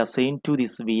ports we will assign to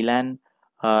this VLAN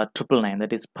 999,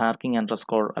 that is parking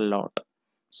underscore allot.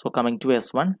 So coming to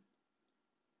S1,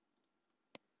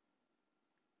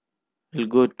 we'll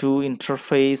go to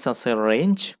interface as a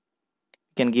range.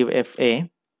 You can give FA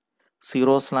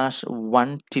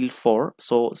 0/1 till 4,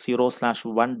 so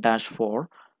 0/1-4,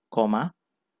 comma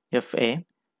FA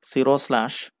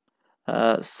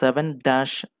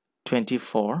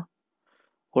 0/7-24.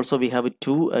 Also we have a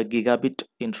 2 gigabit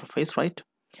interface, right?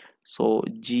 So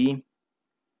G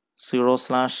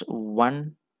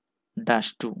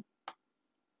 0/1-2.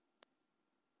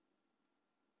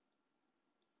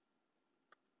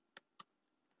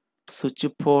 Switch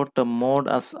port mode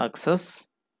as access.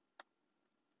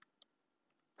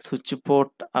 Switch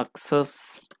port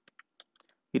access,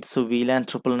 it's a VLAN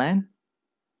 999,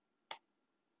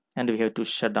 and we have to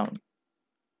shut down.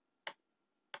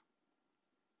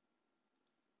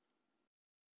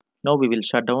 Now we will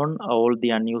shut down all the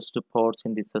unused ports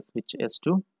in this switch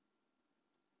S2.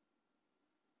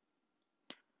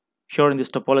 Here in this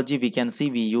topology we can see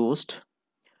we used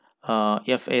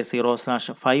FA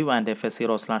 0/5 and FA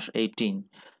 0/18.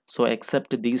 So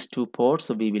except these two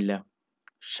ports we will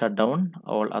shut down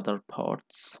all other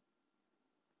ports.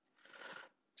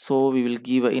 So we will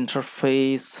give an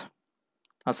interface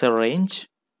as a range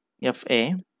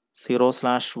FA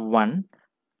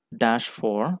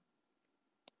 0/1-4,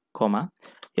 comma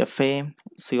FA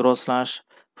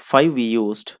 0/5 we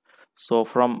used, so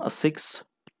from 6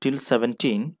 till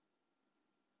 17.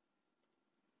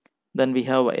 Then we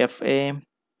have FA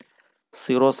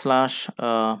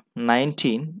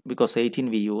 0/19 because 18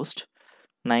 we used,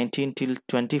 19 till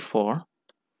 24.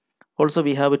 Also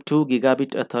we have 2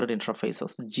 gigabit Ethernet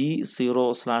interfaces, G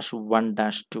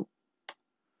 0/1-2.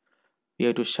 We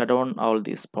have to shut down all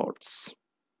these ports.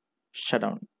 Shut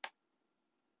down.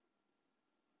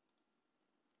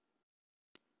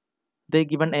 They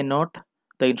given a note,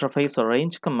 the interface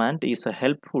range command is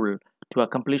helpful to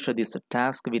accomplish this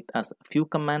task with as few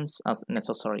commands as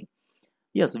necessary.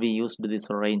 Yes, we used this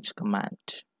range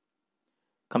command.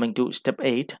 Coming to step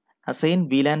 8, assign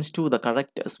VLANs to the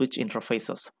correct switch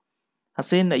interfaces.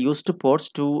 Assign used ports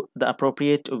to the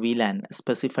appropriate VLAN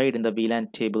specified in the VLAN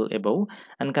table above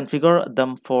and configure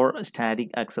them for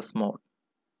static access mode.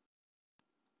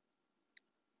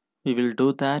 We will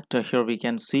do that. Here we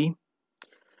can see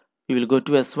we will go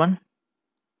to S1,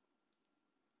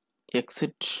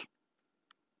 exit.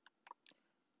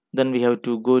 Then we have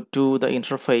to go to the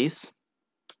interface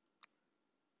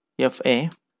FA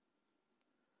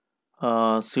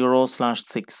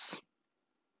 0/6.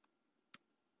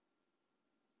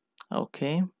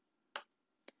 Okay,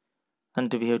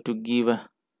 and we have to give a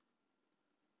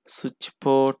switch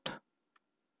port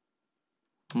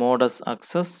mode as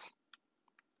access,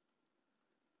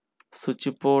 switch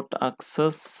port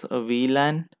access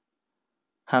VLAN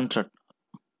 100.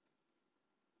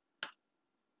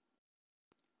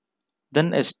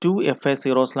 Then S2 FA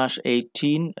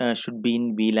 0/18 should be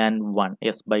in VLAN 1.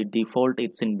 Yes, by default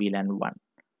it's in VLAN 1.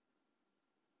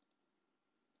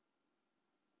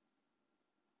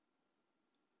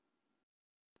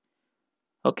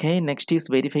 Okay, next is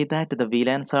verify that the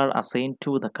VLANs are assigned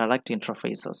to the correct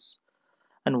interfaces.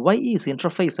 And why is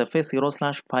interface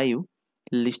FA0/5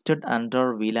 listed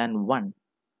under VLAN 1?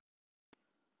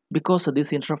 Because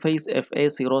this interface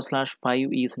FA0/5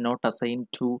 is not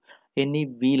assigned to any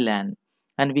VLAN,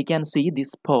 and we can see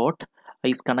this port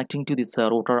is connecting to this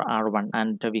router R1,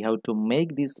 and we have to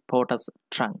make this port as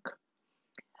trunk.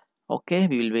 Okay,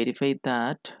 we will verify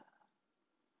that.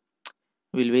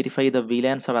 We'll verify the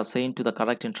VLANs are assigned to the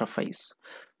correct interface.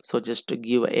 So just to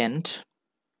give end,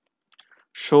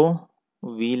 show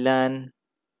VLAN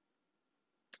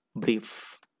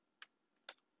brief.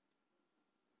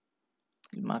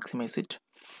 Maximize it.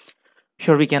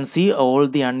 Here we can see all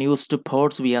the unused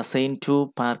ports we assigned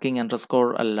to parking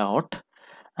underscore a lot,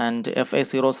 and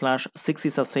FA0/6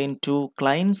 is assigned to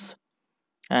clients,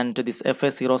 and this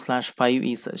FA0/5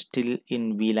 is still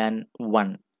in VLAN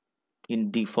 1,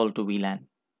 in default to VLAN.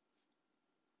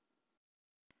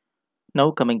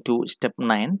 Now coming to step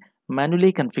 9,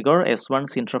 manually configure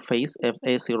S1's interface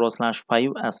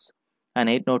FA0/5 as an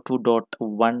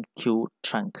 802.1q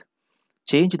trunk.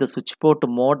 Change the switch port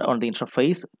mode on the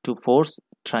interface to force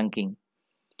trunking.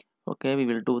 Okay, we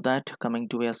will do that. Coming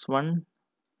to S1,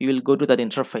 we will go to that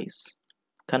interface,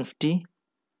 conft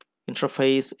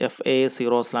interface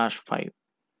FA0/5.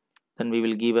 Then we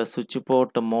will give a switch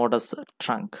port mode as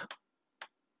trunk.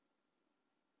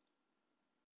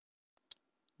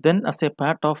 Then as a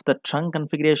part of the trunk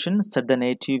configuration, set the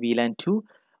native VLAN to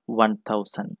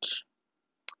 1000.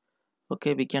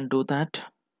 Okay, we can do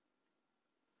that.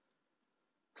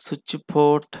 Switch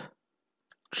port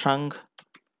trunk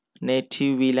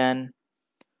native VLAN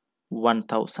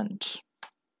 1000.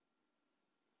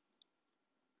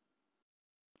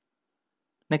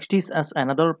 Next is, as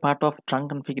another part of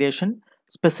trunk configuration,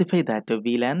 specify that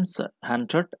VLANs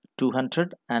 100,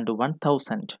 200 and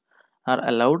 1000 are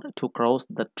allowed to cross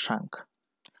the trunk.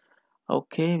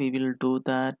 Okay, we will do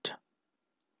that.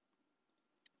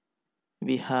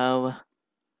 We have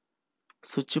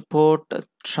switch port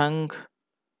trunk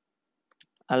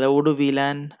allowed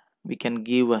VLAN. We can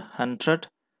give 100,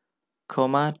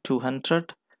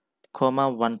 200,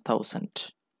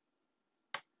 1000.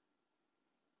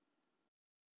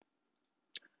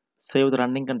 Save the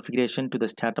running configuration to the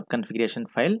startup configuration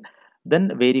file,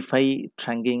 then verify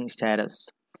trunking status.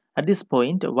 At this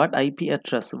point, what IP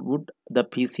address would the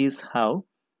PCs have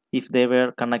if they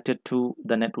were connected to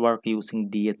the network using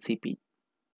DHCP?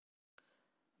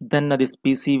 Then this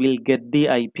PC will get the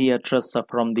IP address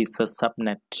from this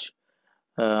subnet,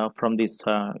 from this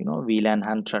VLAN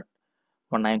 100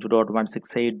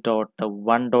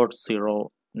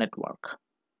 192.168.1.0 network.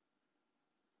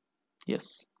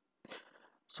 Yes.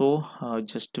 So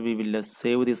just we will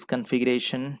save this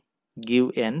configuration,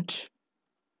 give end,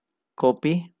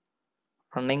 copy,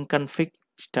 running config,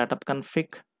 startup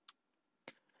config.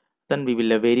 Then we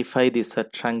will verify this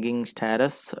trunking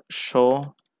status,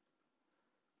 show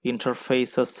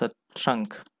interfaces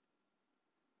trunk.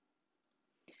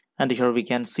 And here we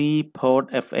can see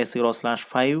port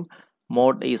FA0/5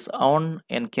 mode is on,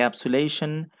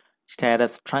 encapsulation,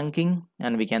 status trunking,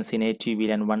 and we can see native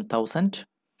VLAN 1000.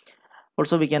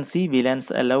 Also we can see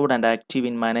VLANs allowed and active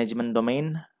in management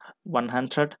domain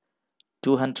 100,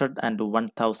 200 and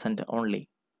 1000 only.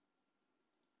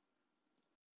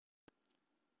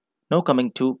 Now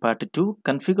coming to part 2,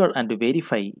 configure and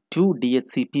verify two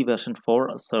DHCP version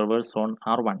 4 servers on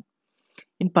R1.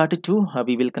 In part 2,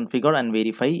 we will configure and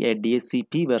verify a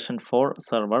DHCP version 4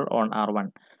 server on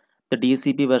R1. The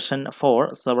DHCP version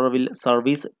 4 server will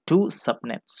service two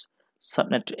subnets,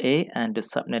 subnet A and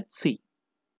subnet C.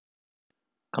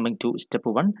 Coming to step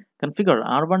 1, configure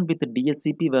R1 with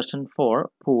DHCP version 4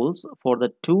 pools for the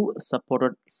two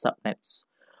supported subnets.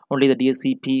 Only the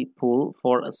DHCP pool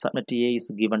for subnet A is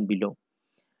given below.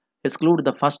 Exclude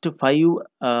the first 5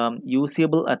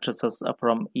 usable addresses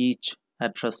from each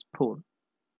address pool.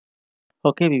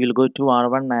 Okay, we will go to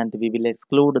R1 and we will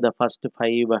exclude the first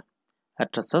 5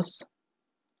 addresses.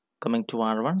 Coming to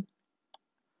R1,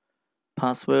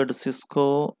 password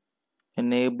Cisco,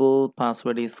 enable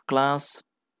password is class,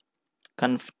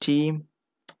 conft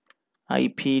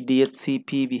IP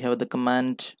DHCP, we have the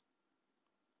command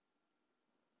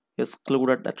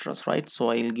excluded address, right?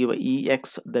 So I'll give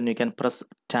EX, then you can press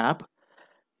tab.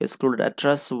 Excluded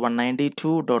address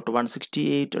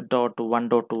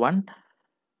 192.168.1.1,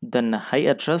 then high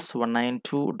address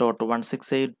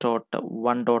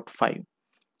 192.168.1.5.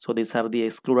 so these are the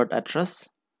excluded address.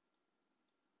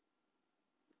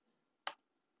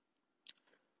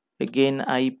 Again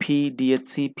IP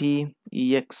DHCP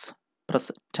EX,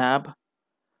 press tab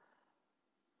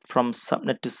from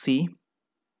subnet to C.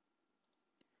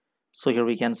 So here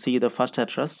we can see the first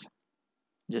address.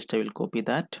 Just I will copy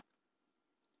that.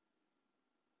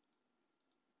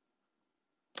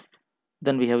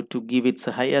 Then we have to give its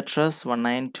high address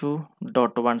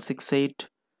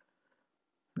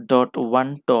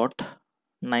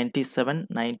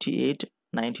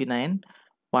 192.168.1.97,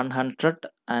 100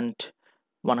 and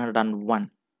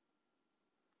 101.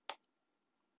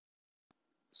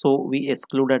 So we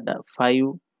excluded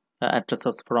 5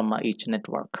 addresses from each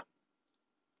network.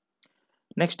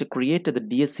 Next, create the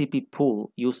DHCP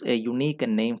pool. Use a unique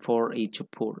name for each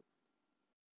pool.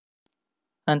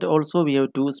 And also we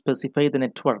have to specify the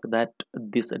network that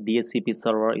this DHCP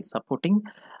server is supporting.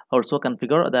 Also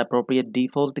configure the appropriate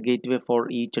default gateway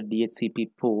for each DHCP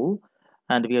pool,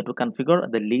 and we have to configure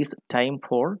the lease time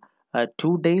for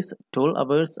 2 days, 12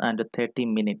 hours and 30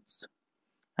 minutes.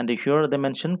 And here they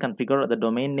mention configure the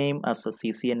domain name as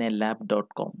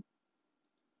ccnalab.com.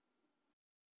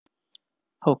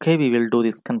 Okay, we will do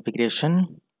this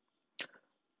configuration.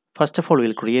 First of all,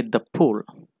 we'll create the pool.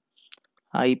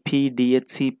 IP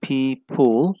DHCP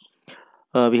pool.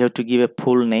 We have to give a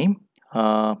pool name.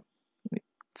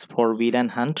 It's for VLAN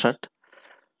 100.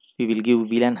 We will give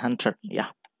VLAN 100.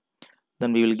 Yeah.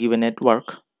 Then we will give a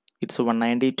network. It's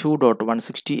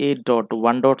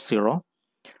 192.168.1.0.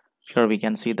 Here we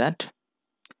can see that.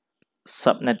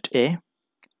 Subnet A,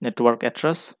 network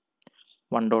address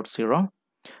 1.0.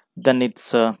 Then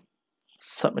it's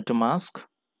subnet to mask.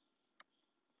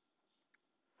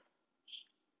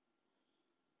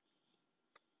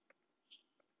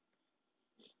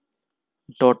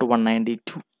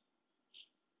 .192.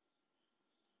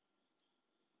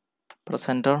 Press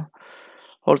enter.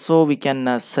 Also we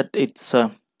can set its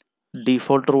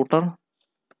default router.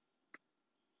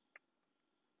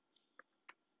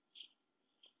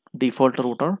 Default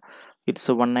router. It's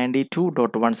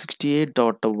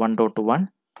 192.168.1.1.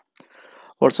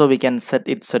 Also we can set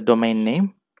its domain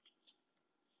name.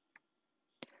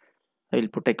 I will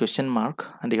put a question mark,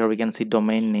 and here we can see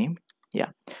domain name.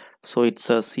 Yeah, so it's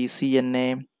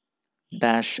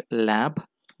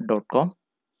ccna-lab.com,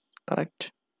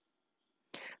 correct?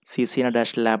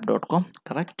 ccna-lab.com,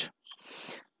 correct?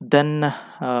 Then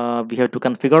we have to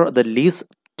configure the lease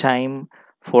time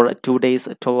for 2 days,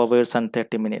 12 hours and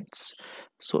 30 minutes.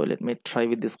 So let me try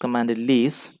with this command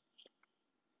lease,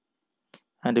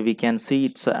 and we can see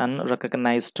it's an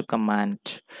unrecognized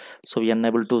command. So we are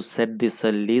unable to set this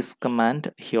lease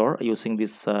command here using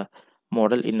this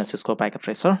model in a Cisco packet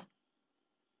tracer.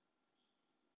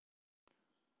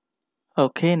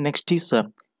 Okay, next is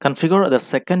configure the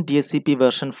second DHCP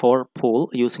version for pool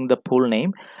using the pool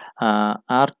name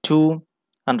R2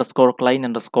 underscore client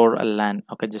underscore LAN.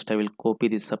 Okay, just I will copy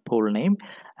this pool name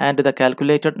and the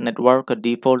calculated network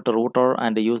default router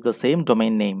and use the same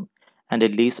domain name and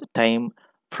lease time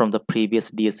from the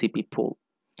previous DHCP pool.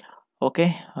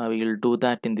 Okay, we will do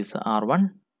that in this R1.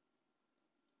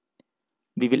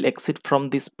 We will exit from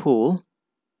this pool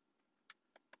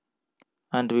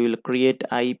and we will create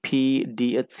IP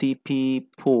DHCP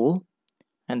pool,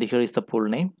 and here is the pool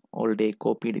name. Already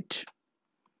copied it.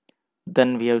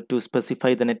 Then we have to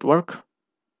specify the network.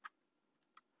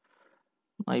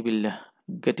 I will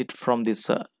get it from this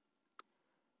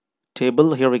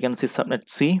table. Here we can see subnet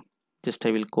C. Just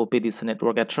I will copy this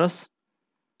network address,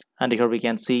 and here we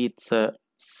can see it's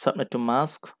subnet to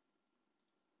mask.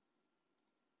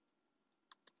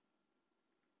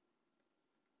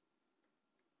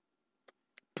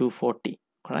 .240,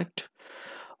 correct?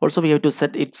 Also we have to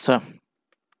set its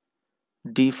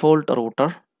default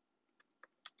router.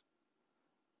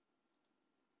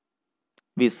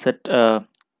 We set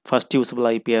first usable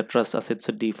IP address as its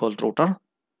default router,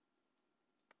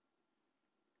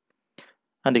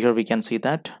 and here we can see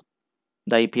that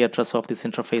the IP address of this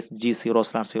interface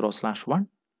G0/0/1.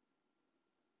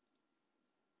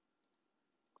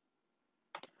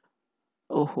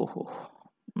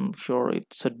 I'm sure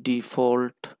it's a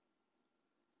default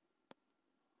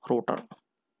router,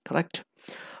 correct?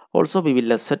 Also we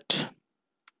will set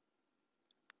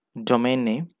domain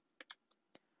name.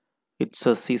 It's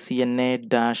a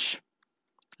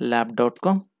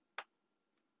ccna-lab.com.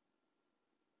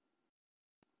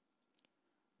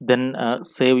 Then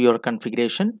save your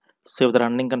configuration, save the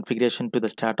running configuration to the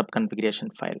startup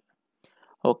configuration file.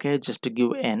 Okay, just to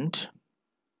give end,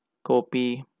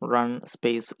 copy, run,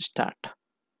 space, start.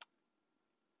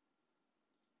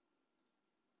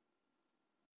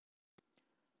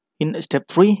 In step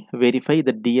 3, verify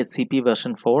the DHCP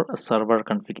version 4 server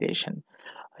configuration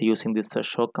using this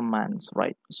show commands,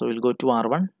 right? So we'll go to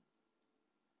R1.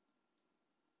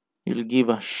 You'll give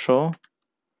a show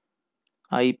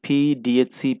IP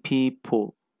DHCP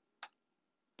pool.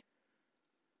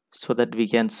 so that we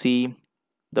can see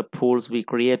the pools we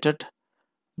created.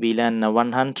 VLAN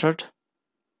 100,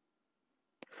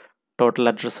 total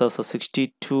addresses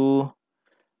 62,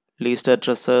 list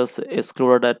addresses,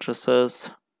 excluded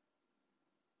addresses,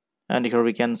 and here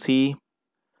we can see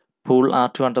pool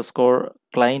R2 underscore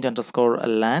client underscore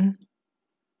LAN,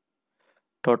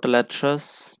 total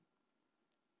address,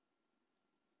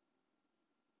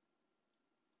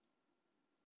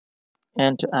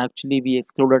 and actually we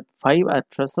excluded 5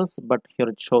 addresses, but here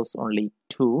it shows only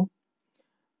 2,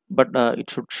 but it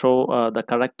should show the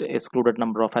correct excluded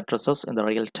number of addresses in the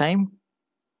real time.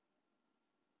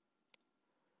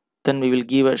 Then we will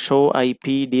give a show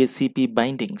IP DHCP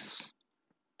bindings,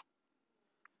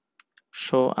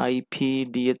 show IP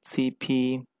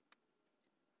DHCP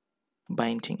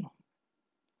binding.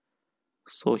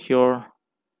 So here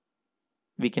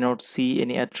we cannot see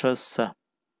any address.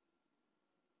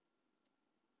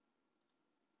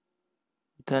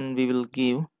 Then we will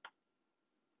give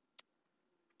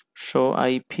show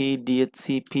IP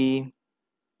DHCP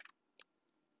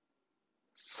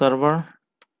server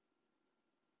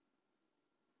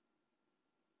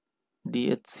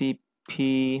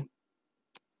DHCP.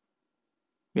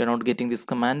 We are not getting this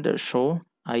command, show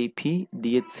IP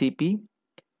DHCP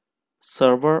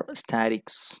server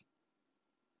statics.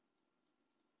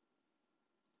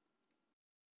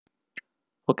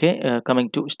 Okay, coming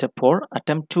to step 4,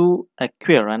 attempt to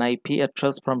acquire an IP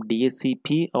address from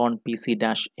DHCP on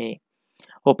PC-A.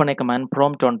 Open a command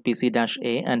prompt on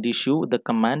PC-A and issue the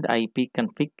command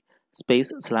ipconfig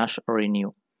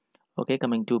 /renew. Okay,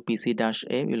 coming to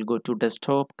PC-A, we'll go to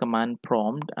desktop command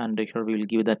prompt, and here we will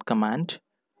give that command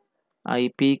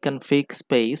ipconfig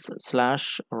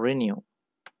 /renew.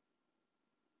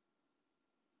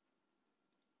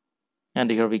 And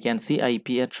here we can see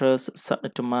IP address,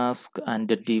 subnet mask, and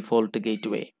the default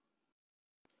gateway.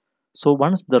 So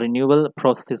once the renewal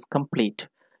process is complete,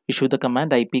 issue the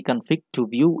command ipconfig to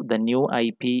view the new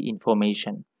IP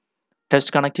information.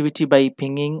 Test connectivity by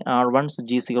pinging R1's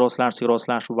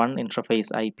G0/0/1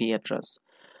 interface IP address.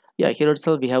 Yeah, here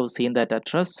itself we have seen that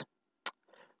address.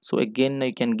 So again,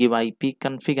 you can give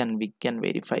ipconfig and we can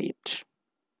verify it.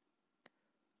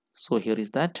 So here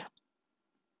is that.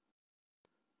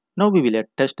 Now we will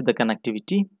test the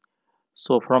connectivity.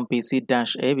 So from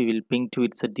PC-A, we will ping to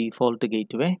its default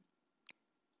gateway.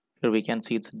 Here we can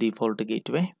see its default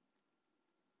gateway.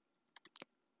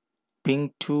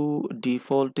 Ping to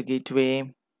default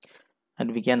gateway,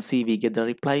 and we can see we get the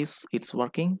replies. It's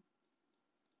working.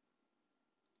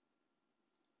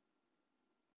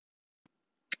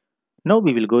 Now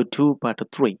we will go to part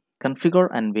 3, configure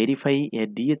and verify a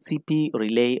DHCP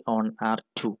relay on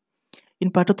R2. In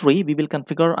part 3, we will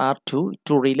configure R2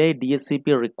 to relay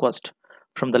DHCP request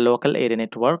from the local area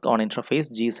network on interface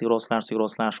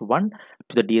G0/0/1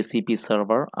 to the DHCP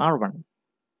server R1.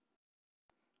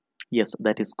 Yes,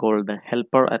 that is called the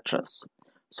helper address.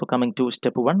 So coming to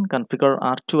step 1, configure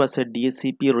R2 as a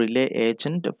DHCP relay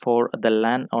agent for the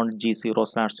LAN on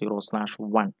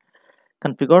G0/0/1.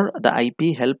 Configure the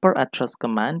IP helper address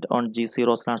command on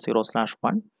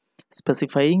G0/0/1,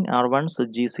 specifying R1's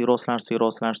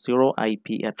G0/0/0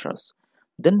 IP address.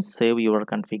 Then save your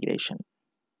configuration.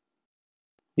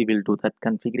 We will do that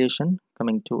configuration.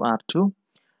 Coming to R2,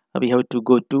 we have to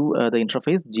go to the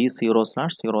interface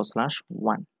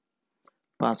G0/0/1.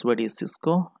 Password is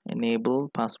Cisco. Enable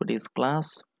password is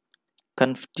class.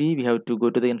 Conft, we have to go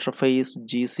to the interface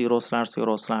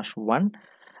G0/0/1,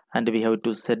 and we have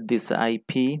to set this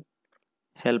IP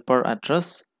helper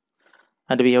address,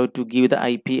 and we have to give the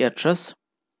IP address,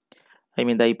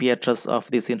 the IP address of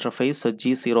this interface. So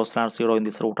G0/0 in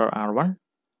this router R1,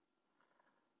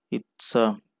 it's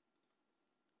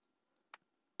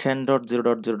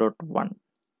 10.0.0.1.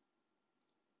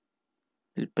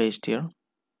 we'll paste here,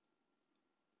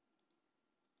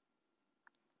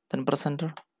 then press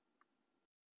enter.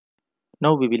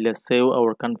 Now we will save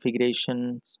our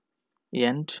configurations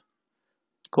and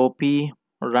copy,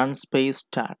 run space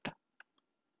start.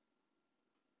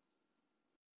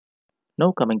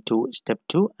 Now coming to step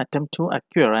 2, attempt to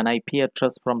acquire an IP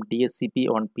address from DHCP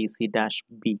on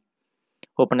PC-B.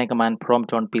 Open a command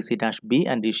prompt on PC-B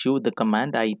and issue the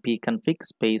command ipconfig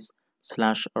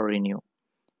 /renew.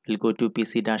 We'll go to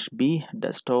PC-B,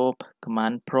 desktop,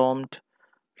 command prompt.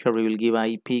 Here we will give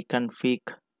ipconfig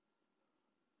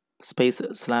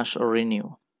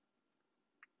 /renew.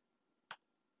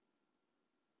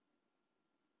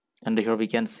 And here we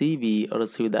can see we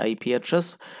receive the IP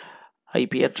address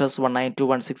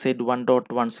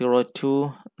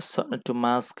 192.168.1.102, subnet to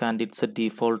mask, and it's a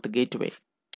default gateway.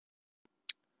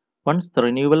 Once the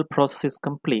renewal process is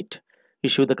complete,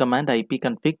 issue the command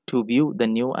ipconfig to view the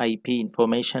new IP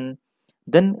information.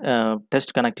 Then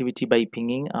test connectivity by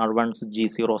pinging r1's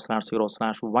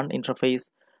g0/0/1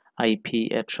 interface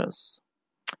IP address,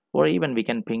 or even we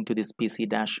can ping to this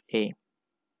pc-a.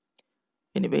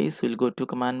 Anyways, we'll go to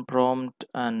command prompt,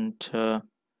 and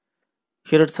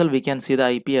here itself we can see the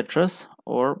IP address,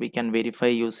 or we can verify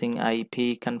using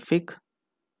ipconfig.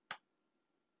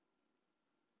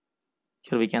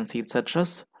 Here we can see its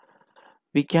address.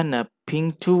 We can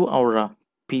ping to our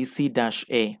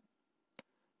pc-a.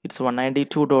 It's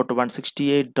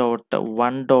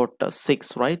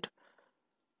 192.168.1.6, right?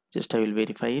 Just I will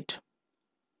verify it.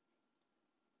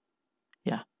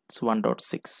 Yeah, it's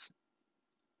 1.6.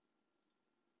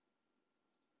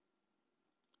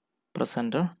 Press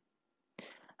enter,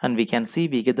 and we can see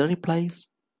we get the replies.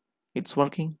 It's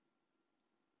working.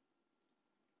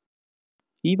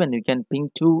 Even you can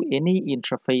ping to any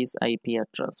interface IP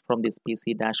address from this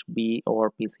pc-b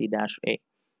or pc-a.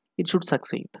 It should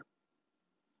succeed.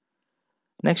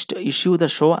 Next, issue the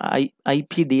show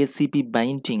IP DHCP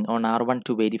binding on R1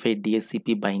 to verify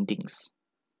DHCP bindings.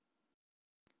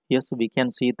 Yes, we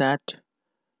can see that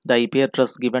the IP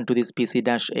address given to this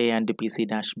pc-a and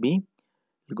pc-b.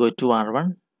 Go to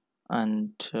R1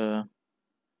 and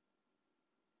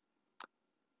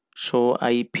show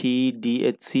IP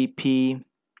DHCP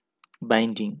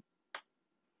binding,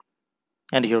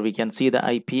 and here we can see the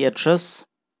IP address.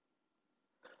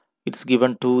 It's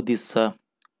given to this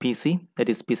PC, that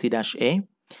is pc-a,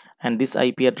 and this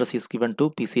IP address is given to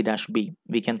pc-b.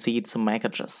 We can see its MAC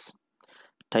address.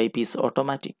 Type is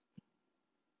automatic.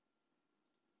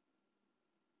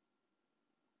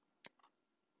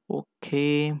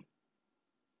 Okay.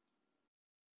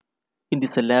 In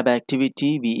this lab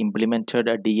activity, we implemented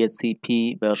a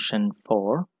DHCP version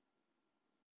 4.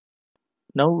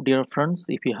 Now, dear friends,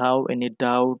 if you have any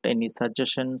doubt, any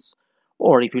suggestions,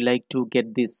 or if you like to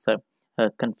get this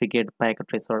configured packet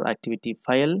tracer activity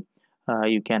file,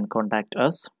 you can contact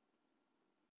us.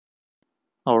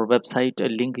 Our website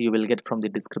link you will get from the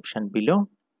description below.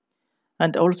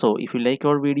 And also, if you like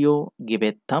our video, give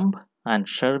a thumb and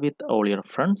share with all your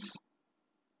friends.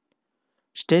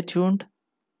 Stay tuned,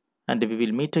 and we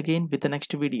will meet again with the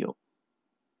next video.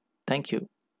 Thank you.